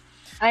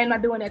 I am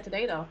not doing that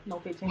today though. No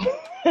 15.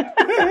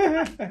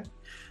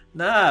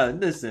 Nah,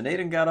 listen. They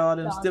done got all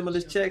them No, I'm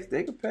stimulus sure. checks.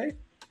 They can pay.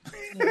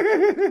 Yeah.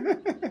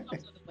 It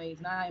comes other ways.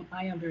 And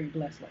I am very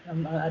blessed.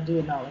 I do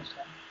acknowledge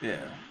that.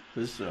 Yeah,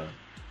 for sure.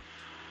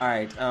 All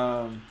right.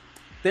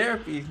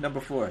 Therapy number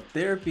 4.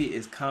 Therapy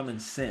is common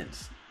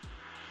sense.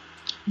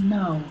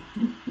 No,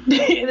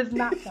 it is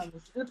not common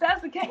sense. If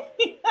that's the case,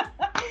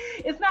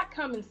 it's not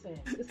common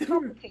sense. It's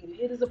complicated.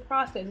 It is a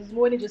process. It's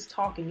more than just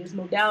talking. It's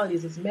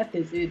modalities. It's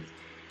methods. It's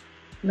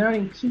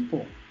learning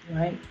people,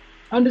 right?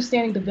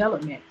 Understanding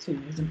development too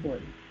is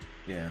important.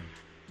 Yeah.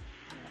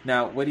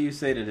 Now, what do you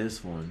say to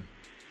this one?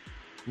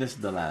 This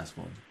is the last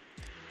one,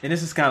 and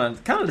this is kind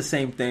of the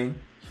same thing,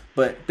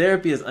 but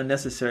therapy is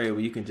unnecessary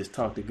when you can just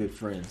talk to good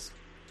friends.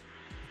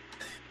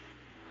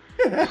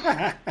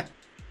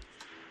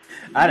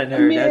 I didn't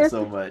heard that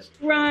so much.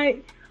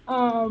 Right.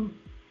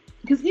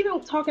 Because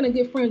even talking to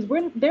good friends,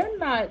 they're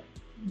not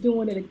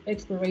doing an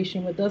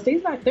exploration with us.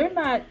 They're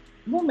not,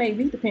 well,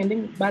 maybe,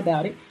 depending, I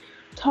doubt it,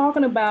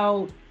 talking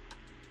about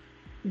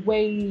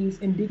ways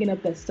and digging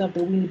up that stuff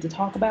that we need to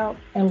talk about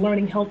and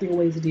learning healthier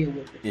ways to deal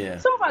with it. Yeah.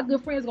 Some of our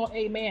good friends gonna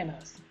amen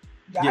us.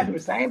 Y'all Yeah. do the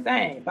same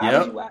thing.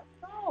 Yep.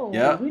 No,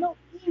 Yep. we don't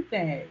need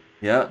that.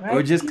 Yeah. Right?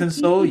 Or just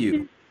console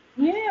you.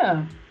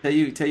 Yeah. Tell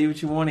you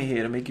what you want to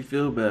hear to make you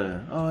feel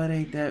better. Oh, it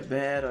ain't that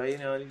bad, or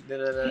da,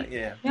 da, da.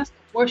 Yeah. That's the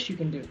worst you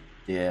can do.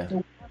 Yeah.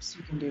 The worst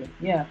you can do.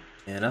 Yeah.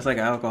 And that's like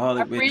an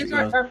alcoholic.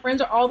 Our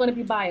friends are all going to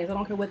be biased. I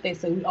don't care what they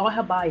say. We all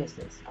have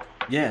biases.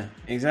 Yeah,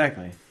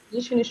 exactly.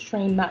 Physician is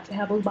trained not to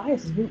have those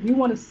biases. We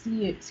want to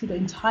see the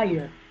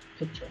entire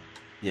picture.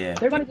 Yeah.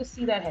 They're going to just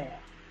see that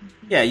half.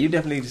 Yeah, you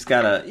definitely just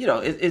gotta,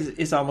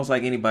 it's almost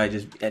like anybody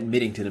just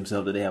admitting to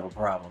themselves that they have a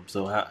problem.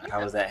 So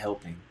how is that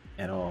helping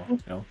at all?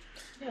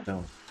 Yeah.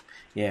 So,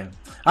 yeah.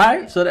 All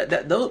right. So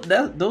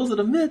those are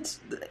the myths.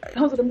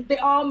 They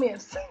all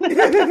myths.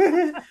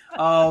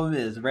 All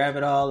myths. Wrap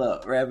it all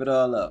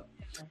up.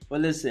 Well,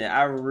 listen,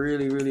 I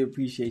really, really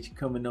appreciate you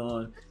coming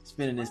on,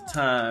 spending this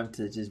time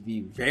to just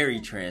be very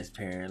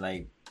transparent.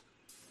 Like,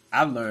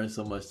 I've learned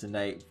so much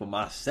tonight for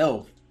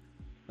myself.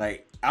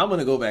 Like, I'm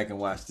gonna go back and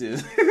watch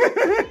this.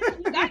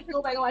 You got to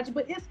go back and watch it.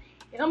 But I'm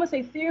gonna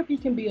say therapy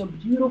can be a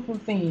beautiful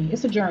thing.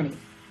 It's a journey.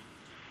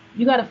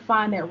 You got to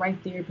find that right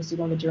therapist to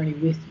go on the journey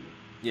with you.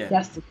 Yeah.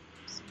 That's the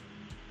case.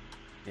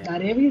 Yeah.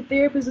 Not every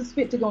therapist is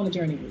fit to go on the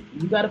journey with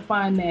you. You got to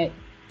find that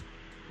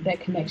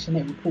connection,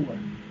 that rapport.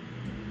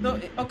 No,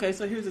 okay.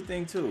 So here's the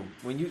thing too.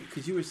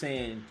 Because you were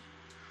saying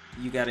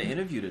you got to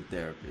interview the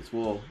therapist.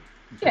 Well,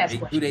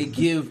 do they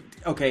give?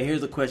 Okay,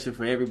 here's a question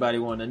for everybody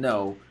wanting to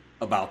know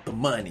about the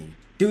money.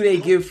 Do they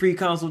give free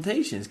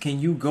consultations? Can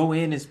you go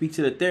in and speak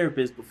to the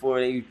therapist before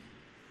they?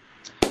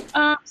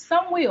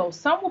 Some will.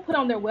 Some will put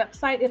on their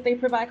website if they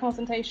provide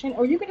consultation,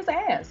 or you can just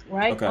ask,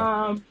 right?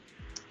 Okay.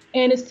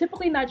 And it's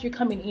typically not you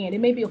coming in. It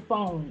may be a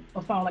phone.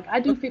 Like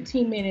I do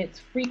 15 minutes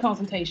free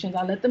consultations.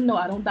 I let them know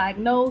I don't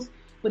diagnose,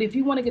 but if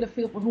you want to get a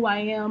feel for who I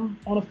am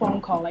on a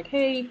phone call, like,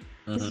 hey,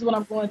 this is what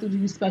I'm going through. Do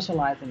you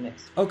specialize in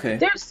this? Okay.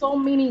 There's so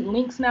many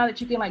links now that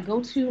you can like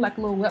go to, like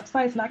little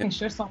websites, and I can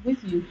share some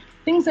with you.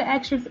 Things that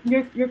ask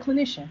your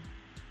clinician.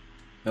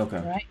 Okay.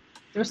 Right.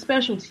 Their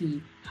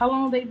specialty, how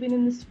long they've been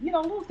in this,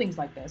 little things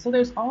like that. So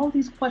there's all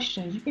these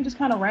questions. You can just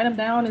kind of write them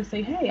down and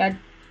say, hey,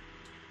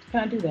 can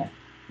I do that?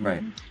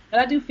 Right. But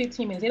I do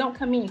 15 minutes. They don't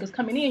come in because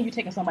coming in, you're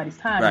taking somebody's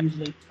time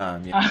usually.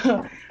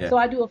 Yeah. So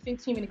I do a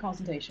 15-minute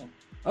consultation.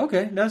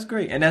 Okay, that's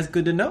great. And that's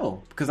good to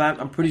know because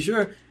I'm pretty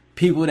sure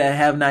people that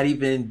have not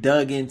even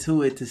dug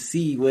into it to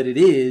see what it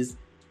is,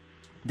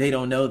 they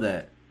don't know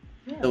that.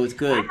 Yeah. So it's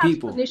good. I have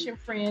clinician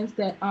friends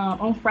that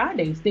on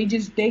Fridays, they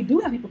do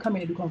have people come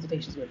in and do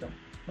consultations with them.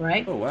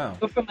 Right? Oh, wow.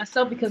 But for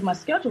myself, because my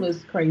schedule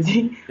is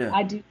crazy,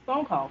 I do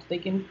phone calls. They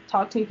can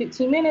talk to me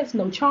 15 minutes,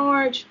 no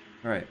charge.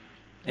 Right.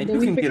 And you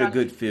can get a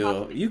good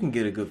feel. You can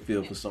get a good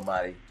feel for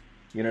somebody,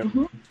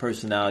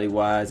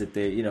 personality-wise, if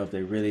they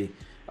really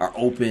are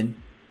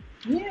open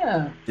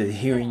to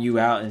hearing you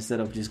out instead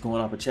of just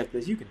going off a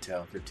checklist. You can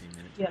tell in 15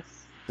 minutes.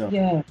 Yes. So,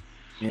 yeah.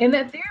 And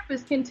that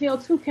therapist can tell,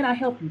 too, can I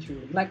help you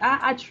truly? Like,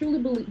 I truly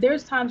believe,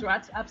 there's times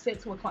where I've said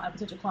to a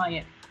potential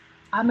client,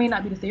 I may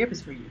not be the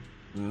therapist for you.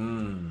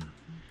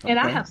 And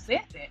I have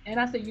said that. And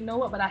I said, you know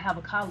what? But I have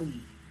a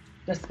colleague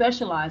that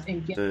specializes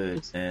in getting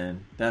good,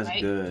 and that's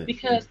right? Good.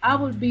 Because I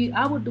would do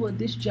a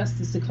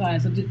disjustice to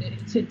clients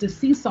to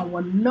see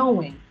someone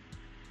knowing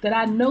that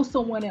I know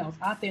someone else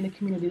out there in the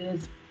community that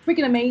is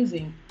freaking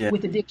amazing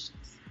with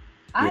addictions.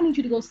 I need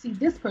you to go see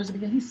this person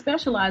because he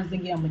specializes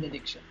in gambling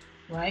addiction,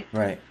 right?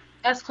 Right.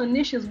 As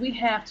clinicians, we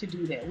have to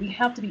do that. We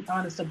have to be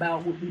honest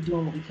about what we do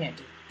and what we can't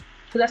do.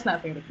 Because that's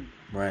not fair to people.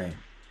 Right.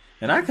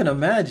 And I can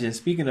imagine,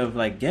 speaking of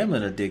like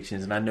gambling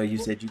addictions, and I know you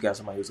said you got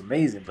somebody who's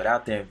amazing, but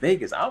out there in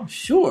Vegas, I'm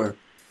sure,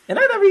 and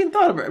I never even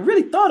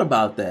really thought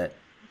about that.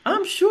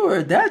 I'm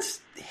sure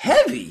that's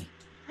heavy.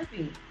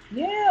 Happy.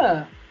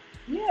 Yeah.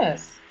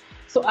 Yes.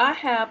 So I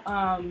have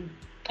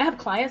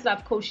clients that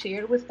I've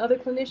co-shared with other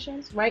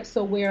clinicians, right?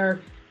 So where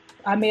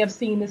I may have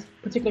seen this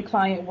particular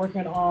client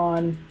working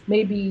on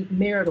maybe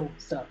marital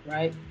stuff,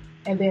 right?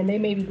 And then they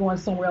may be going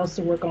somewhere else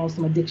to work on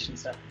some addiction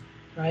stuff,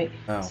 right?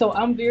 Oh, So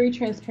I'm very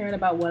transparent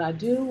about what I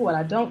do, what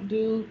I don't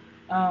do.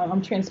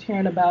 I'm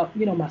transparent about,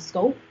 my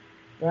scope,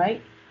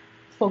 right?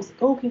 Folks,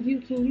 oh, can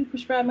you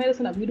prescribe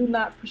medicine? We do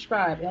not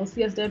prescribe.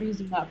 LCSWs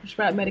do not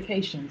prescribe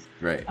medications.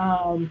 right.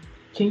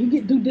 Can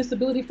you do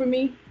disability for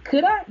me?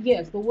 Could I?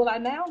 Yes, but will I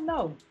now?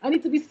 No. I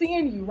need to be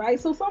seeing you, right?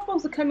 So some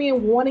folks will come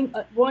in wanting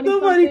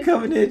Nobody something.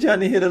 coming in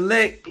trying to hit a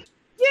lick.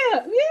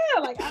 Yeah,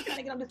 yeah. Like I'm trying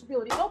to get on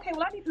disability. Okay,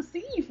 well I need to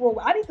see you for a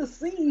while. I need to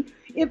see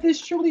if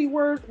this truly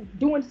worth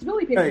doing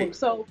disability paperwork. Right.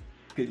 So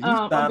Cause you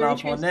I'm sign very off on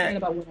transparent that.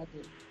 about what I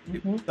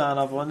do. You sign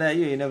off on that,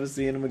 you ain't never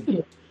seeing them again.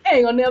 Yeah. I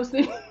ain't gonna never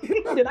see.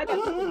 Then I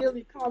got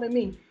disability calling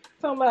me.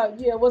 Talking about,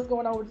 yeah, what's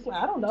going on with this?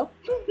 Like, I don't know.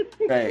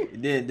 Right.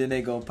 Then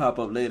they gonna pop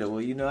up later. Well,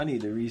 I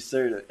need to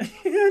recert it.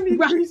 I need to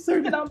Right.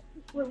 recert it.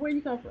 Where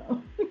you come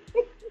from?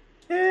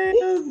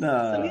 Hell So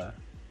nah.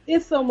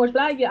 it's so much,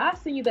 but I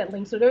send you that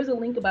link. So there's a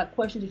link about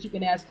questions that you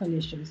can ask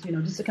clinicians,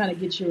 just to kind of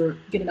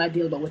get an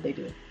idea about what they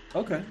do.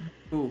 Okay.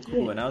 Cool.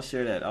 Yeah. And I'll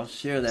share that. I'll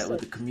share that So, with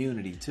the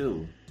community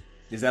too.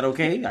 Is that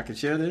okay? I can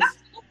share this?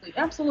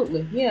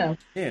 absolutely, yeah.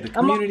 Yeah, the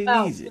I'm all community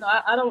about, needs it.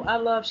 I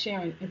love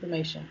sharing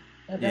information.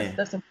 Yeah.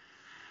 That's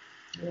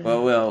yeah.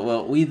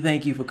 Well, we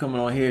thank you for coming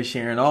on here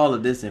sharing all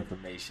of this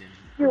information.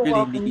 I You're really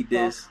welcome. need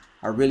this.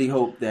 I really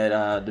hope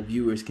that the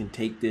viewers can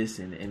take this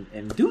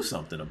and do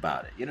something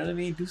about it. You know what I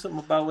mean? Do something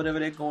about whatever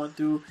they're going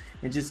through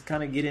and just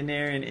kind of get in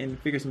there and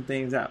figure some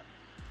things out.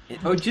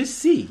 Or just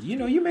see.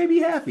 You may be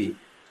happy.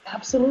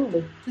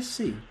 Absolutely. Just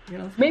see.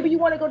 Maybe you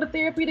want to go to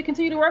therapy to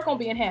continue to work on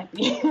being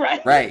happy,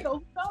 right? Right. So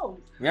who knows?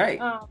 Right.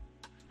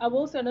 I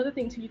will say another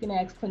thing too. You can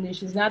ask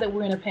clinicians now that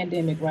we're in a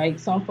pandemic, right?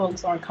 Some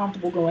folks aren't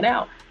comfortable going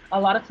out. A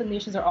lot of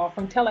clinicians are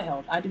offering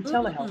telehealth. I do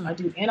telehealth. I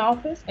do in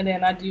office and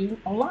then I do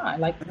online,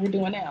 like we're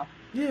doing now.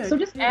 Yeah. So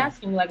just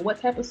asking, like,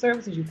 what type of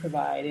services you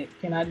provide?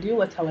 Can I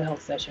do a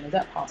telehealth session? Is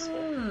that possible?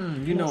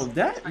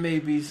 That may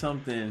be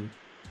something.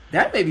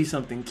 That may be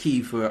something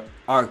key for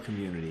our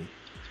community,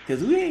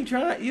 because we ain't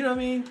trying. You know what I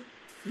mean?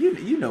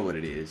 You know what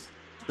it is.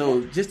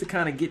 So just to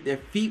kind of get their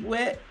feet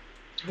wet.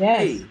 Yes.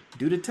 Hey,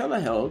 do the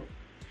telehealth.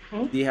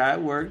 See how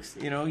it works.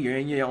 You're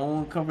in your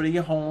own comfort of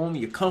your home.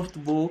 You're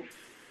comfortable,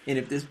 and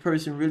if this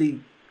person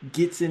really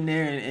gets in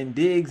there and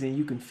digs, and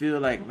you can feel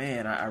like,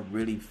 man, I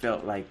really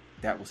felt like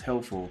that was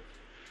helpful.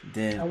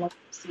 Then I want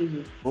to see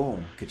you.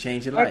 Boom, could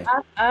change your life.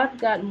 I've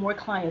gotten more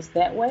clients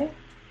that way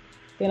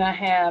than I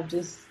have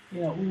just,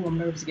 ooh, I'm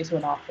nervous to get to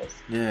an office.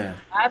 Yeah.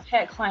 I've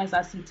had clients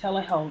I see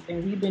telehealth,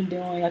 and we've been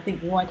doing, I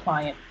think, one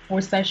client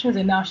 4 sessions,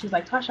 and now she's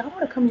like, Tasha, I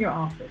want to come to your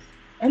office.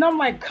 And I'm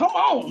like, come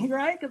on,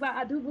 right? Because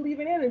I do believe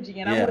in energy,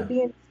 and I want to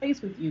be in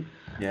space with you.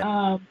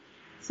 Yeah.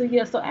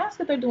 So ask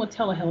if they're doing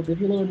telehealth if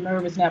you're a little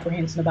nervous and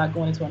apprehensive about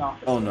going into an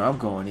office. Oh no, I'm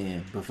going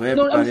in. But for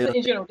No, I'm everybody just else,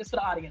 in general, just for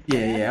the audience.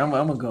 yeah, I'm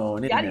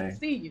going in Yeah, I there. need to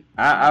see you.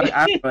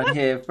 I run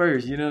head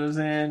first. You know what I'm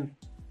saying?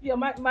 Yeah,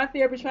 my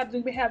therapist tried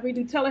to have me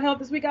do telehealth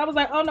this week. I was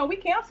like, oh no, we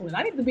canceling.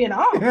 I need to be in the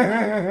office.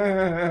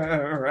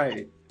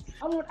 Right.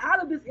 I want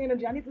out of this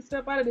energy. I need to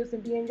step out of this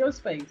and be in your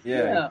space.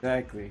 Yeah.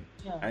 Exactly.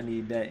 Yeah. I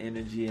need that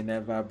energy and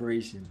that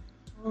vibration.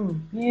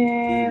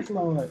 Yes,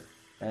 Lord.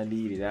 I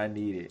need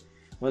it.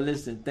 Well,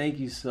 listen, thank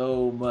you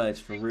so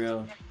much for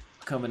real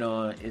coming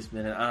on. It's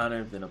been an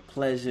honor. It's been a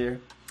pleasure.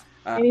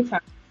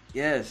 Anytime.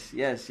 Yes.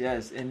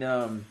 And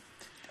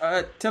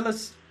tell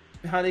us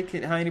how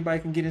anybody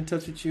can get in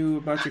touch with you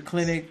about your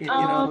clinic. In Vegas.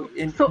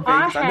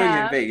 I know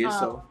you're in Vegas,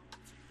 so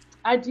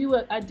I do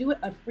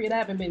a free. And I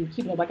haven't been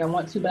keeping up like I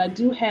want to, but I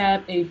do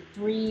have a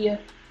free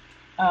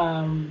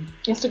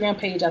Instagram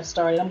page I've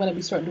started. I'm going to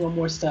be starting doing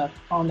more stuff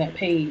on that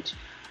page.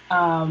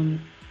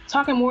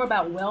 Talking more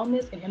about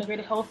wellness and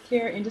integrated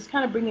healthcare, and just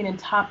kind of bringing in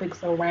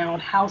topics around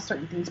how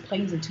certain things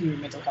plays into your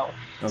mental health.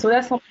 Okay. So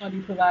that's something I'll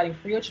be providing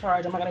free of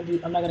charge. I'm not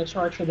going to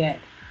charge for that.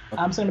 Okay. So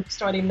I'm going to be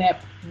starting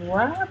that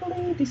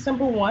probably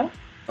December 1.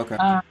 Okay.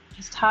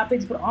 Just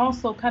topics, but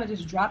also kind of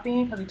just drop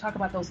in, because we talk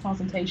about those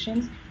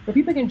consultations, where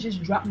people can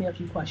just drop me a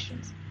few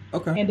questions.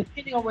 Okay. And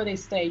depending on where they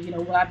stay,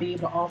 will I be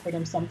able to offer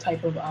them some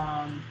type of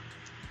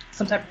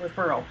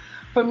referral?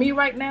 For me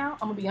right now,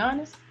 I'm gonna be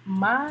honest,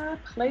 my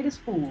plate is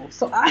full.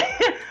 So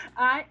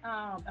I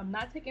am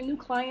not taking new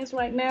clients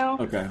right now.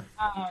 Okay.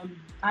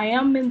 I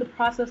am in the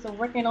process of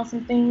working on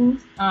some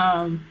things.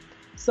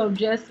 So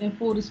just in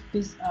full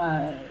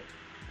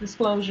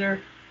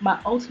disclosure, my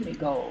ultimate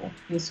goal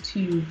is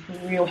to, for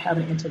real, have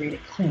an integrated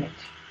clinic.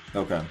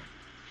 Okay.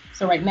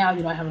 So right now,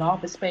 I have an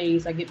office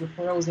space. I get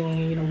referrals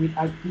in.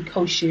 We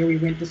co-share. We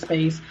rent the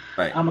space.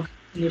 Right. I'm a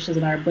clinician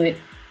in our, but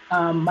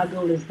my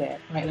goal is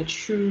that, right? A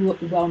true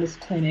wellness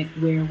clinic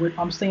where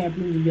I'm saying I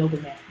bring you yoga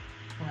mat,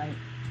 right?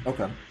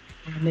 Okay.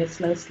 And let's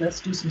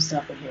do some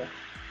stuff in here.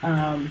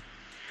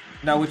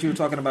 Now, what you were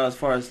talking about as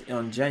far as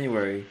on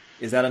January,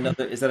 is that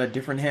a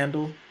different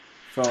handle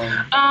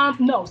from?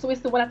 No. So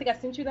it's the one I think I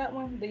sent you that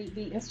one,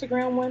 the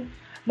Instagram one.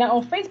 Now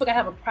on Facebook I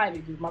have a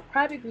private group. My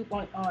private group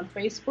on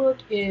Facebook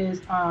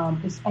is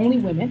it's only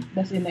women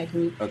that's in that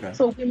group. Okay.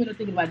 So women are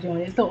thinking about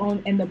joining it. So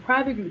on in the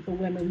private group for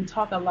women, we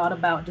talk a lot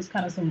about just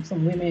kind of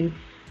some women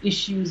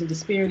issues and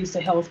disparities to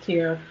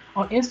healthcare.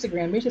 On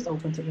Instagram, it's just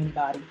open to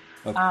anybody.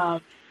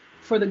 Okay.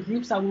 For the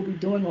groups I will be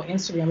doing on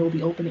Instagram, it will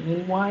be open to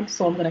anyone.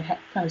 So I'm gonna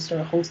kind of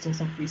start hosting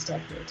some free stuff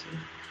there too.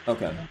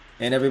 Okay.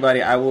 And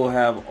everybody, I will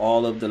have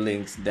all of the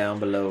links down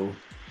below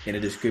in the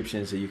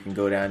description so you can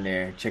go down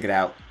there, check it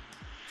out.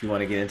 If you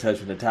want to get in touch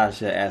with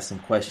Natasha, ask some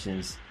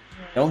questions.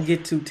 Don't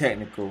get too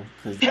technical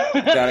because you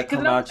gotta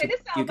come out.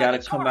 You gotta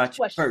come out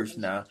your purse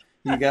now.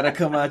 You gotta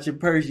come out your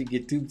purse. You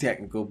get too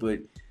technical, but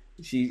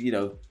she,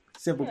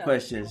 simple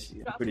questions.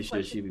 I'm pretty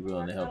sure she'll be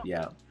willing to help you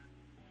out.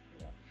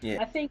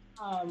 Yeah. I think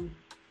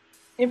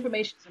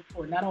information is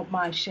important. I don't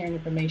mind sharing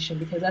information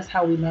because that's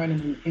how we learn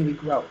and we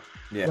grow.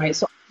 Yeah. Right.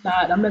 So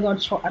I'm not gonna.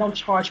 I don't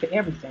charge for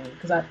everything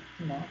because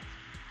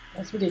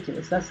that's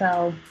ridiculous. That's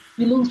how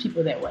you lose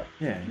people that way.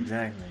 Yeah,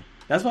 exactly.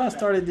 That's why I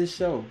started this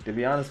show, to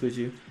be honest with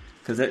you,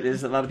 because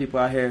there's a lot of people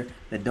out here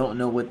that don't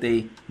know what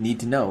they need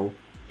to know,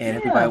 and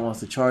everybody wants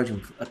to charge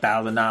them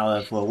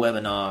 $1,000 for a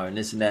webinar and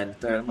this and that and the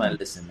third. I'm like,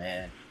 listen,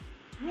 man.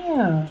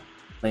 Yeah.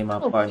 Play my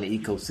part in the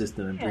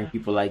ecosystem and bring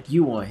people like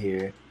you on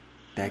here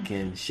that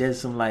can shed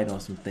some light on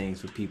some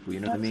things for people. You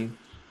know what I mean?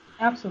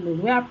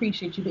 Absolutely. I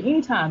appreciate you. But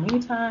anytime,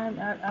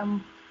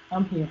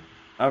 I'm here.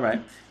 All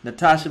right.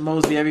 Natasha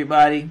Mosby,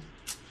 everybody.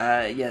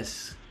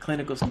 Yes,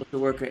 clinical social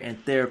worker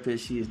and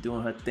therapist. She is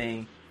doing her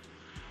thing.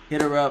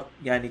 Hit her up.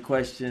 Got any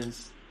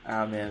questions?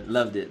 Ah, man,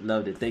 loved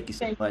it. Thank you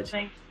so much.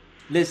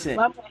 Listen.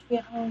 Well, I'm gonna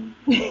head home.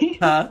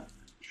 Huh?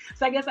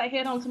 So I guess I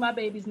head home to my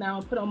babies now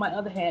and put on my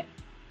other hat.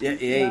 Yeah,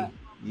 hey,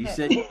 you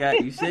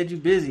said you're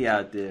busy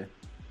out there.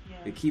 Yeah.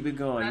 But keep it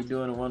going. You're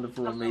doing a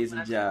wonderful,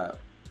 amazing job.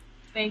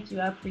 Thank you.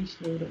 I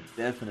appreciate it.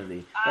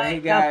 Definitely. Hey,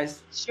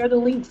 guys. Share the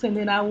links and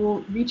then I will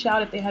reach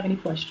out if they have any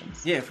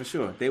questions. Yeah, for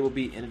sure. They will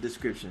be in the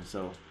description.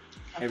 So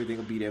everything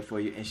will be there for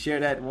you. And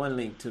share that one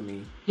link to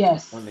me.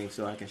 Yes. One link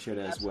so I can share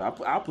that as well.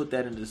 I'll put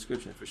that in the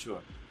description for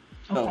sure.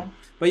 So, okay.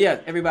 But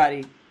yeah,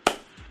 everybody,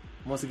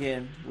 once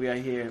again, we are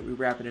here. We're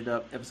wrapping it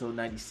up. Episode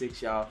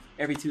 96, y'all.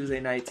 Every Tuesday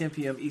night, 10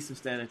 p.m. Eastern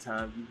Standard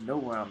Time. You know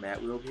where I'm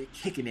at. We're over here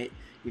kicking it.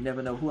 You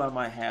never know who I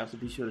might have, so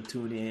be sure to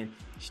tune in.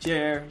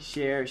 Share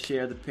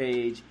the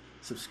page.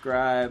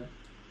 Subscribe,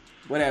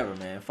 whatever,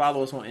 man.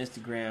 Follow us on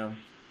Instagram.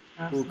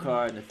 Cool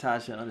Card,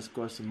 Natasha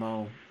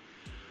 _Simone.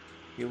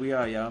 Here we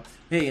are, y'all.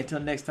 Hey, until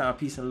next time,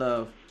 peace and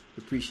love.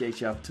 Appreciate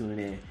y'all for tuning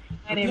in.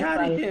 We're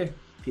out of here.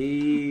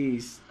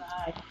 Peace.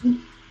 Bye.